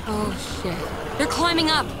 Oh shit. They're climbing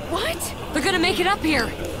up. What? They're gonna make it up here.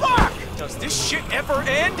 Fuck! Does this shit ever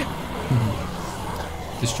end?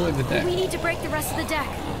 Destroy the deck. We need to break the rest of the deck.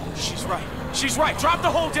 She's right. She's right. Drop the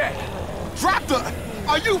whole deck. Drop the...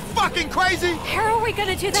 Are you fucking crazy? How are we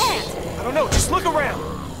gonna do that? I don't know. Just look around.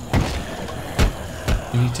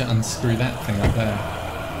 You need to unscrew that thing up there.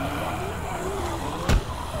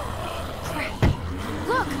 Crap.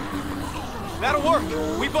 Look! That'll work.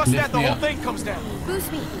 We bust Lift that, the me whole up. thing comes down.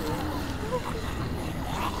 Boost me.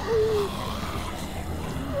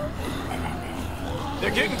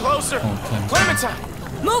 They're getting closer. Oh, Clementine!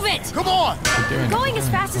 Move it! Come on! We're doing it, Going we're as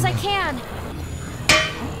doing fast it. as I can.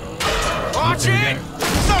 Watch There we it! go.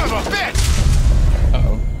 Son of a bitch!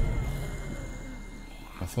 Uh-oh.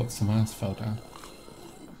 I thought someone else fell down.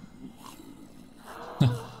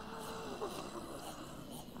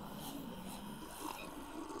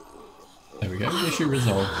 There we go. Issue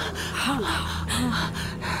resolved.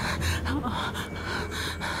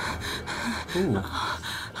 Ooh.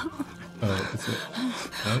 Is it?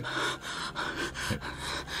 Okay.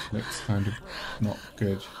 It looks kind of not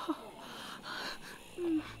good.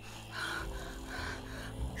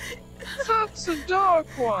 That's a dark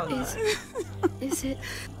one. Is it?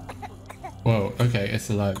 Whoa, okay, it's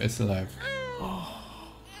alive, it's alive.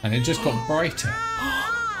 And it just got brighter.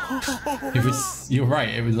 It was, you're right,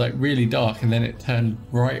 it was like really dark and then it turned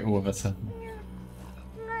bright all of a sudden.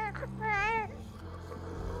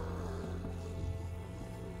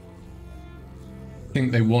 I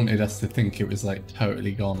think they wanted us to think it was like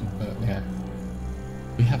totally gone, but yeah.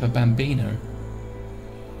 We have a bambino.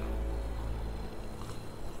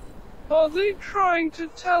 Are they trying to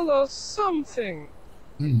tell us something?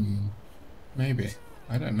 Maybe.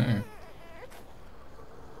 I don't know.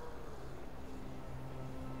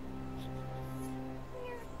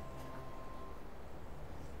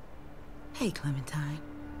 Hey, Clementine.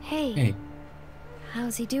 Hey. Hey.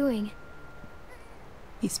 How's he doing?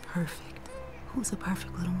 He's perfect. Who's a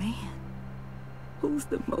perfect little man? Who's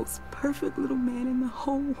the most perfect little man in the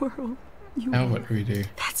whole world? You Now are. what do we do?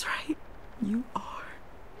 That's right. You are.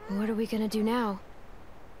 What are we gonna do now?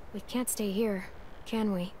 We can't stay here,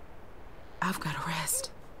 can we? I've got to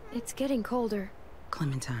rest. It's getting colder.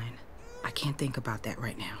 Clementine, I can't think about that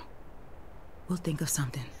right now. We'll think of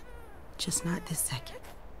something. Just not this second.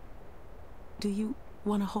 Do you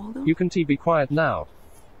want to hold him? You can be quiet now.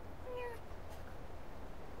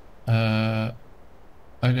 I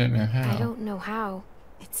don't know how. I don't know how.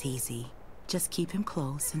 It's easy. Just keep him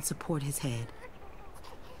close and support his head.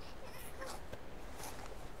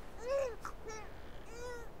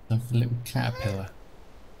 Love the little caterpillar.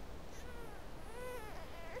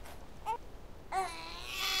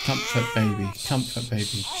 Comfort baby,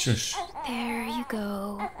 shush. There you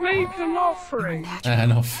go. Make an offering.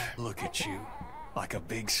 And off. Look at you, like a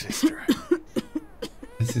big sister.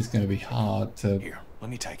 This is going to be hard to... Here, let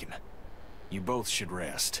me take him. You both should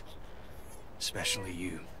rest. Especially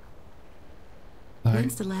you.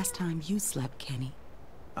 When's the last time you slept, Kenny?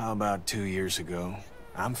 About 2 years ago.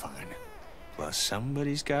 I'm fine. Plus,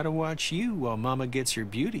 somebody's gotta watch you while Mama gets her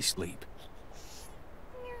beauty sleep.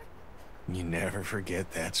 You never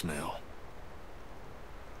forget that smell.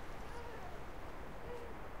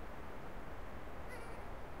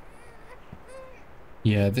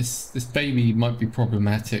 Yeah, this baby might be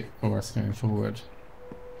problematic for us going forward.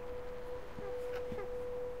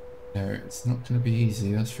 No, it's not going to be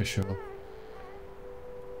easy, that's for sure.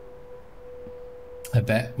 I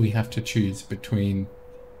bet we have to choose between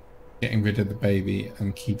getting rid of the baby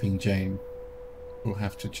and keeping Jane. We'll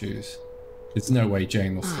have to choose. There's no way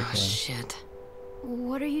Jane will stick around. Shit.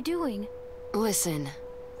 What are you doing? Listen,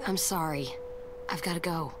 I'm sorry. I've got to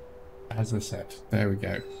go. As I said, there we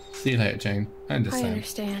go. See you later, Jane. I understand. I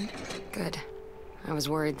understand. Good. I was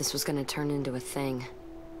worried this was going to turn into a thing.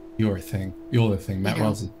 You're a thing. You're the thing. Matt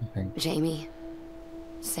Wells is the thing. Jamie,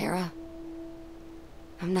 Sarah,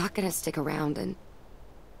 I'm not going to stick around and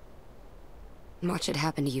watch it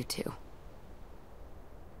happen to you too.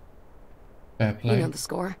 Fair play. You know the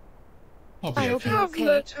score. I'll be okay. Have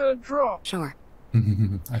let her drop. Sure.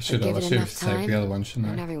 I should have saved the other one, shouldn't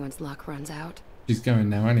And I? everyone's luck runs out. She's going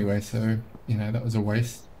now anyway, so, you know, that was a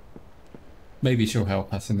waste. Maybe she'll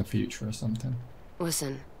help us in the future or something.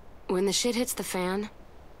 Listen, when the shit hits the fan,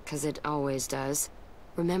 because it always does,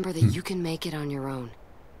 remember that you can make it on your own.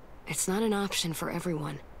 It's not an option for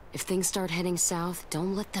everyone. If things start heading south,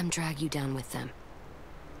 don't let them drag you down with them.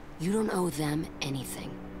 You don't owe them anything.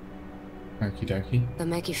 Okie dokie. They'll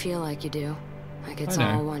make you feel like you do. Like it's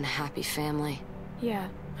I know. all one happy family. Yeah,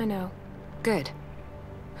 I know. Good.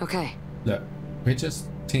 Okay. Look, we're just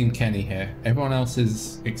Team Kenny here. Everyone else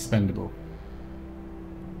is expendable.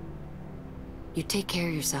 You take care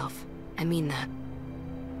of yourself. I mean that.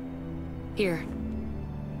 Here.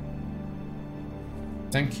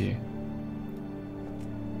 Thank you.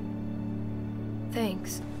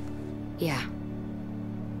 Thanks. Yeah.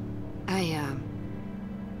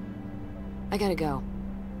 I gotta go.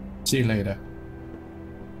 See you later.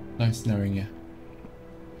 Nice knowing you.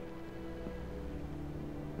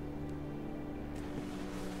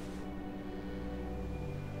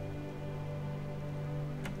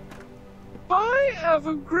 Bye, have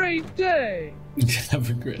a great day.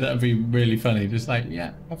 That'd be really funny. Just like,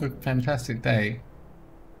 yeah, have a fantastic day.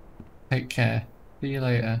 Take care. See you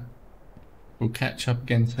later. We'll catch up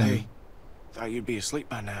again soon. Hey, thought you'd be asleep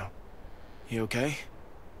by now. You okay?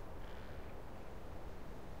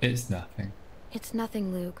 It's nothing. It's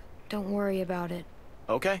nothing, Luke. Don't worry about it.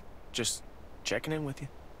 Okay, just checking in with you.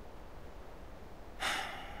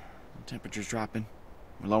 The temperature's dropping.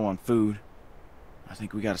 We're low on food. I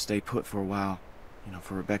think we gotta stay put for a while, you know,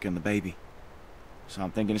 for Rebecca and the baby. So I'm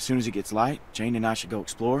thinking as soon as it gets light, Jane and I should go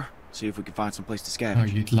explore, see if we can find some place to scavenge. Oh,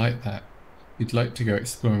 you'd like that. You'd like to go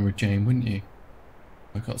exploring with Jane, wouldn't you?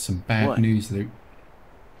 I've got some bad What? news, Luke.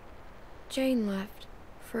 Jane left.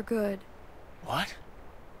 For good. What?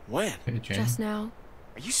 When? Hey, Jane. Just now.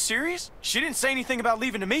 Are you serious? She didn't say anything about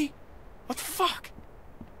leaving to me? What the fuck?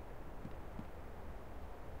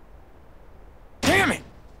 Damn it!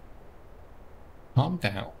 Calm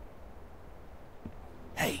down.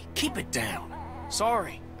 Hey, keep it down.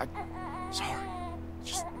 Sorry. Sorry.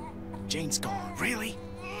 Just... Jane's gone. Really?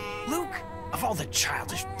 Luke? Of all the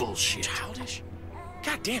childish bullshit. Childish?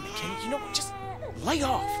 God damn it, Kenny. You know what? Just Lay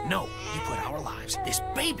off. No, you put our lives, this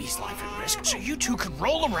baby's life at risk, so you two can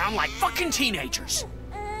roll around like fucking teenagers.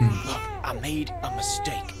 Look, I made a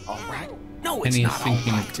mistake, all right? No, it's not all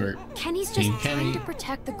right. Group. Kenny's just trying to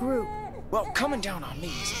protect the group. Well, coming down on me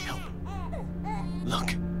isn't helping. Look,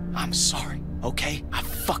 I'm sorry, okay? I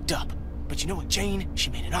fucked up. But you know what, Jane? She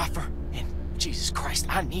made an offer, and Jesus Christ,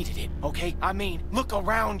 I needed it, okay? I mean, look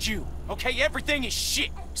around you, okay? Everything is shit.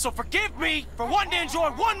 So forgive me for wanting to enjoy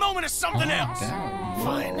one moment of something else.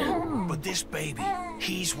 Fine. But this baby,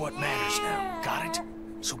 he's what matters now. Got it?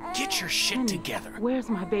 So get your shit together. Where's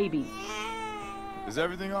my baby? Is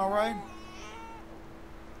everything all right?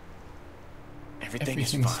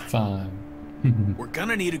 Everything's fine. We're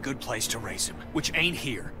gonna need a good place to raise him, which ain't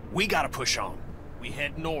here. We gotta push on. We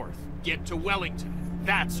head north, get to Wellington.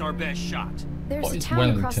 That's our best shot. There's a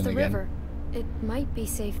town across the river. It might be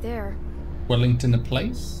safe there. Wellington a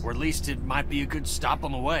place? Or at least it might be a good stop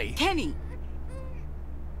on the way. Kenny!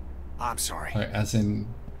 I'm sorry. Like, as in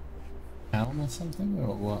town or something,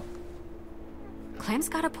 or what? Clem's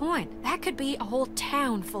got a point. That could be a whole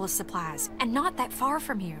town full of supplies, and not that far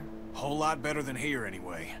from here. Whole lot better than here,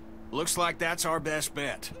 anyway. Looks like that's our best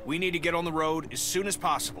bet. We need to get on the road as soon as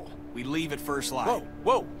possible. We leave at first light. Whoa,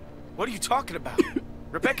 whoa. What are you talking about?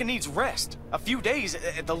 Rebecca needs rest. A few days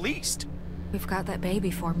at the least. We've got that baby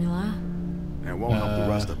formula. And won't help the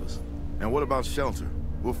rest of us. And what about shelter?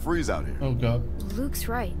 We'll freeze out here. Oh, God. Luke's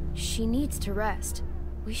right. She needs to rest.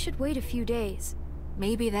 We should wait a few days.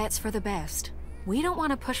 Maybe that's for the best. We don't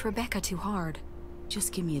want to push Rebecca too hard.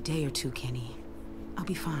 Just give me a day or two, Kenny. I'll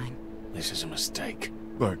be fine. This is a mistake.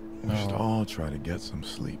 Look, we should all try to get some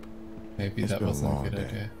sleep. Maybe It's that been a wasn't a long good day.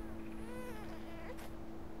 idea.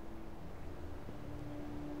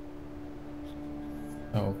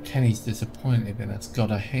 Oh, Kenny's disappointed in us.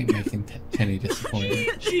 God, I hate making Kenny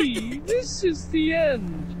disappointed. Gee, this is the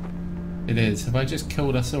end. It is. Have I just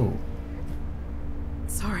killed us all?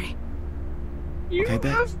 Sorry. You Okay,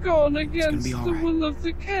 Beth. have gone It's gonna against be the all right. will of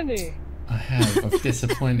the Kenny. I have. I've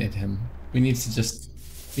disappointed him. We need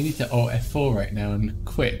to Alt F4 right now and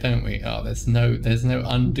quit, don't we? Oh, there's no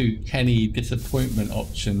undo Kenny disappointment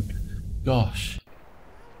option. Gosh.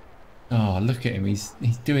 Oh, look at him. He's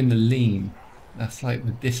doing the lean. That's like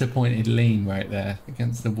the disappointed lean right there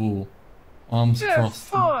against the wall. Arms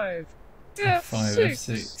crossed. F5. F5,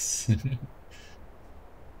 F6. F6.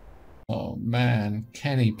 Oh man,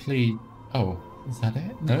 Kenny, please. Oh, is that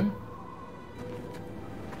it? No?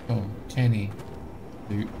 Oh, Kenny.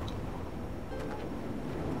 Luke.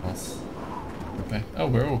 Us. Rebecca. Oh,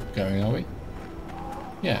 we're all going, are we?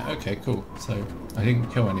 Yeah, okay, cool. So, I didn't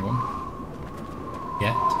kill anyone.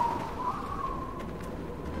 Yet.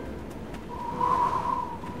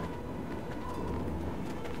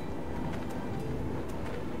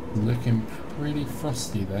 Looking pretty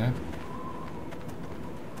frosty there.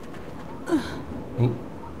 Oh.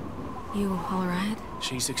 You alright?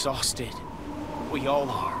 She's exhausted. We all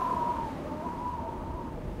are.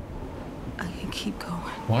 I can keep going.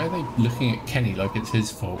 Why are they looking at Kenny like it's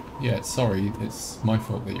his fault? Yeah, sorry, it's my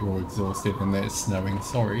fault that you're all exhausted and that it's snowing.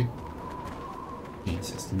 Sorry.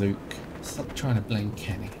 Jesus, Luke. Stop trying to blame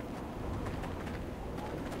Kenny.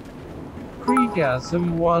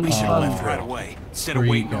 Pregasm 100. We should have left right away, instead of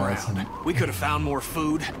waiting Pre-gasm. around. We could have found more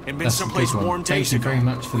food and been That's a someplace good one. warm Thank days you ago. very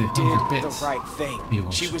much for the 100 Did bits. the right thing. You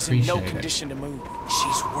will She was in no appreciate it. condition to move.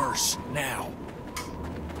 She's worse now.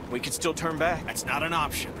 We could still turn back. That's not an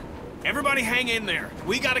option. Everybody hang in there.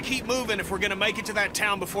 We gotta keep moving if we're gonna make it to that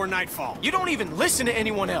town before nightfall. You don't even listen to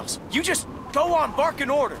anyone else. You just go on barking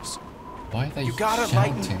orders. Why are they You gotta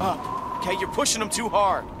shouting? lighten up. Okay, you're pushing them too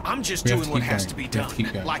hard. I'm just We have doing to what keep has going. to be We have done, to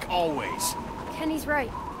keep going. like always. Kenny's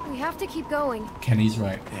right. We have to keep going. Kenny's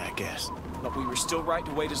right. Yeah, I guess. But we were still right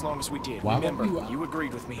to wait as long as we did. Why would Remember, we- you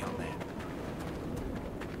agreed with me on that.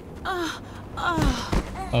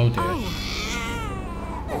 Oh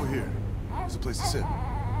dear. Over here. There's a place to sit.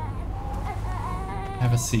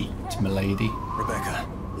 Have a seat, milady. Rebecca,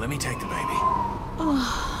 let me take the baby.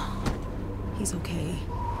 He's okay.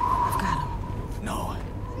 I've got him. No,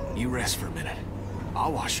 you rest for a minute.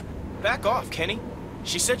 I'll wash him. Back off, Kenny.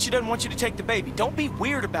 She said she doesn't want you to take the baby. Don't be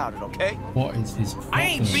weird about it, okay? What is his problem? I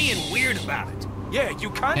ain't being weird about it. Yeah, you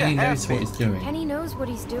kinda Kenny have knows what been. he's doing. Kenny knows what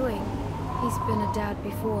he's doing. He's been a dad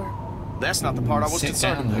before. That's not the part I was Sit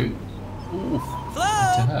concerned down, about. Luke. Oof.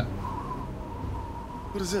 To her.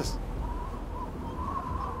 What is this?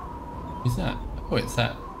 Who's that? Oh, it's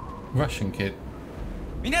that Russian kid.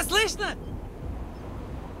 Меня слышно?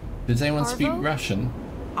 Does anyone speak Arvo? Russian?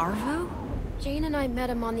 Arvo? Jane and I met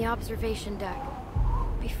him on the observation deck.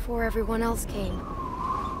 Before everyone else came.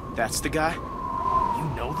 That's the guy?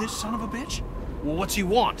 You know this son of a bitch? Well, what's he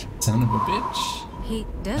want? Son of a bitch. He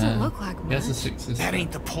doesn't look like He has a much. 6 sister. That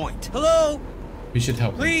ain't the point. Hello? We should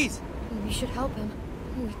help him. Please! We should help him.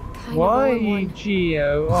 We kind Why of owe him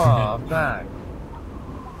one. GOR back?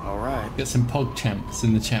 Alright. Get some pog champs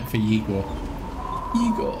in the chat for Igor.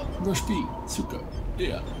 Igor, rush B, Suka.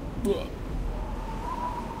 Yeah. Blah.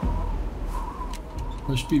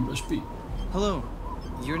 Rush B, rush B. Hello.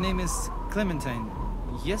 Your name is Clementine,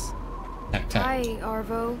 yes? Tac, tac. Hi,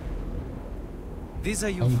 Arvo. These are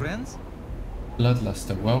your friends?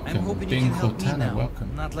 Bloodluster, welcome. I'm hoping you Bing can help me Cortana, now.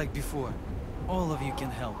 welcome. Not like before. All of you can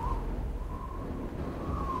help.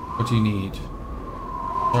 What do you need?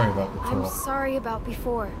 Sorry about I'm before. sorry about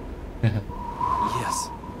before. Yes.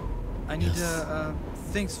 I need,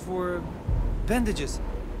 things for bandages.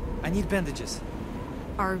 I need bandages.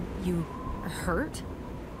 Are you hurt?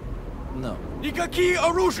 No. Никакие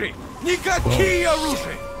оружия! Никакие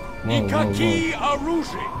оружия! Никакие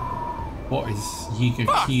оружия! What is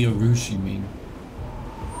Yigaki Arushi mean?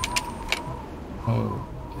 Oh,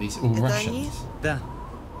 these all Russians. Да.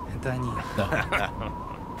 Это они.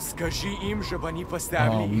 Скажи им, чтобы они Oh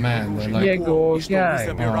поставили man, they're оружие like... Его и что мы gang.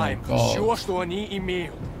 забираем Oh, God. все, что они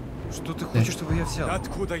имеют. Что ты хочешь, чтобы я взял?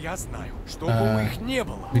 Откуда я знаю? Чтобы у них не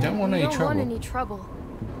было. We don't want We any don't want trouble. any trouble.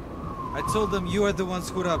 I told them you are the ones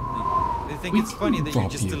who robbed me. They think We it's funny didn't that you're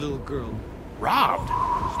rob just you. a little girl. Robbed?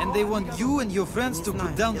 And they want you and your friends to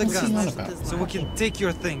put down the What's he on guns about? so we can take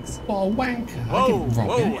your things. What a wanker. I Whoa, didn't rob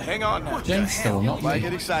whoa, him. hang on. What the James stole, hell? not Why me.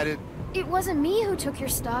 get excited? It wasn't me who took your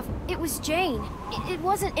stuff. It was Jane. It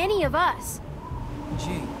wasn't any of us.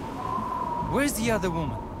 Jane, where's the other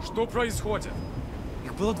woman? Что происходит?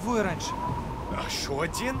 Их было двое раньше. Еще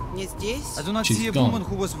один? Не здесь? I do not She's see a gone. woman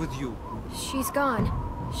who was with you. She's gone.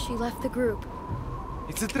 She left the group.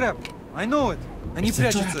 It's a trap. I know it. Они It's a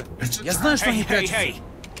прячутся. trap. It's a Я trap. знаю, что Hey, они hey, прячутся. hey!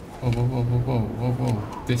 Whoa, whoa, whoa, whoa, whoa, whoa,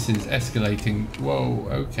 whoa. This is escalating. Whoa,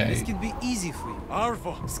 This okay. can be easy for you.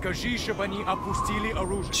 Арво, скажи, чтобы они опустили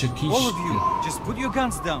оружие. Shakish. All of you, just put your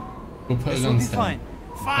guns down. We'll put This our will be guns down. fine.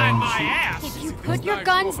 Find my ass! If you put your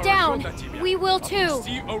guns down, we will too.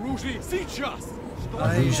 Опусти оружие сейчас!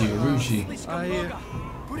 Aruji,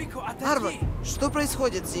 Aruji. Арва, что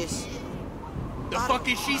происходит здесь? The fuck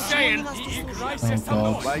is she saying? И играйся со Oh,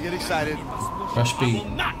 мной! God. Why get excited? Rush I B. will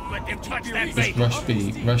not let them touch that Just baby! rush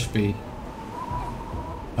B. Rush B.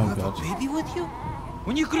 Oh, God. Baby with you?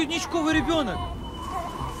 У них грудничковый ребенок.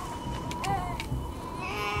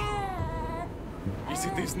 Если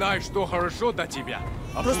ты знаешь, что хорошо для тебя,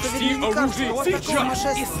 Просто опусти ведь мне не кажется, оружие у вас такого сейчас!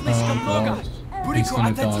 нашествия. Oh, God. He's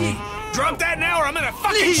gonna die. Drop that now or I'm gonna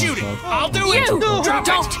fucking shoot it! I'll do You! it! Drop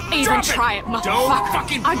Don't it! even Drop try it, Don't motherfucker.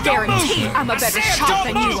 fucking I guarantee don't move. I'm a I better said shot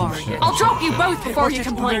don't than you move. are. I'll drop you both before you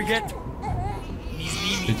complain.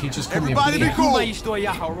 Did he just call me a Everybody be bitch?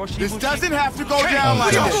 cool. This doesn't have to go down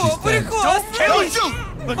like Oh, this. she's dead. Don't shoot!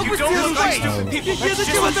 Look, you don't look like stupid people. Let's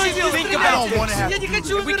just think I about don't want to this. have to do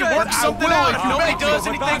this. We can work something out if nobody does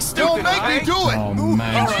anything stupid. Don't make me do it. Oh,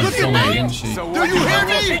 man. She's Look at on me. me, isn't she? So Do you hear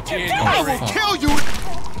me? I Oh, will fuck. kill you.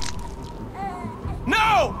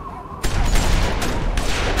 No!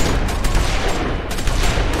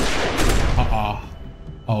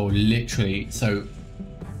 Oh, literally. So,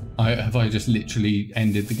 have I just literally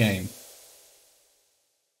ended the game?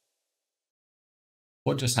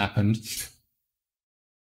 What just happened?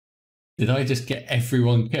 Did I just get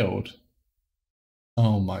everyone killed?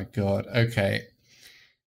 Oh my god. Okay.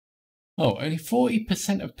 Oh, only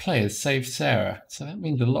 40% of players saved Sarah. So that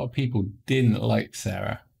means a lot of people didn't like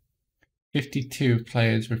Sarah. 52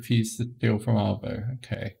 players refused to steal from Arvo.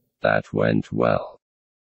 Okay. That went well.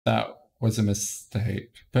 That was a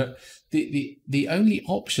mistake. But the only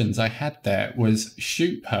options I had there was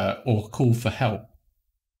shoot her or call for help.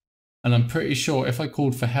 And I'm pretty sure if I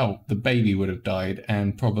called for help, the baby would have died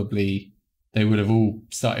and probably they would have all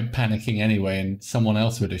started panicking anyway and someone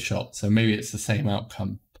else would have shot. So maybe it's the same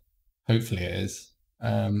outcome. Hopefully it is.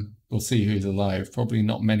 We'll see who's alive. Probably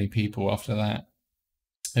not many people after that.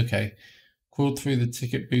 Okay. Crawled through the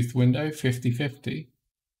ticket booth window, 50-50.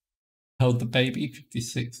 Held the baby,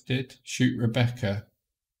 56 did. Shoot Rebecca,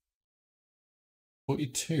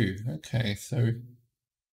 42. Okay, so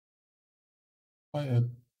quite a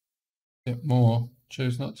bit more.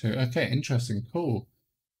 Chose not to. Okay, interesting. Cool.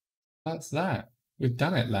 That's that. We've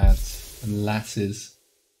done it, lads and lasses.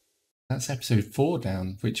 That's episode 4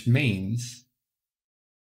 down, which means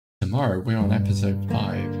tomorrow we're on episode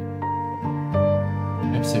 5.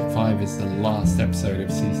 Episode 5 is the last episode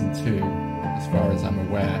of season 2, as far as I'm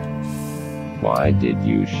aware. Why did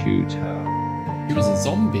you shoot her? She was a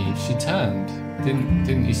zombie. She turned.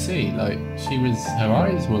 Didn't you see? Like she was. Her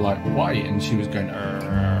eyes were like white, and she was going.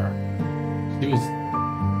 She was.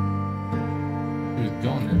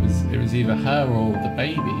 gone. It was either her or the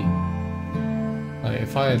baby. Like,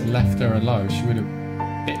 if I had left her alive, she would have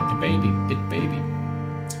bit the baby.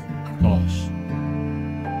 Gosh.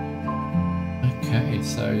 Okay,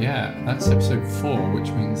 so yeah, that's episode 4,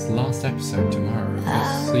 which means last episode tomorrow of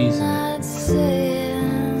this season.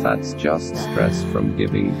 That's just stress from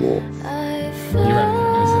giving birth. You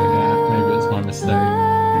reckon, is it? Yeah, maybe it's my mistake.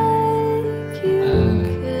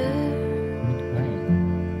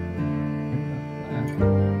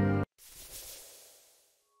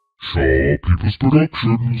 Sharpypus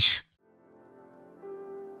Productions.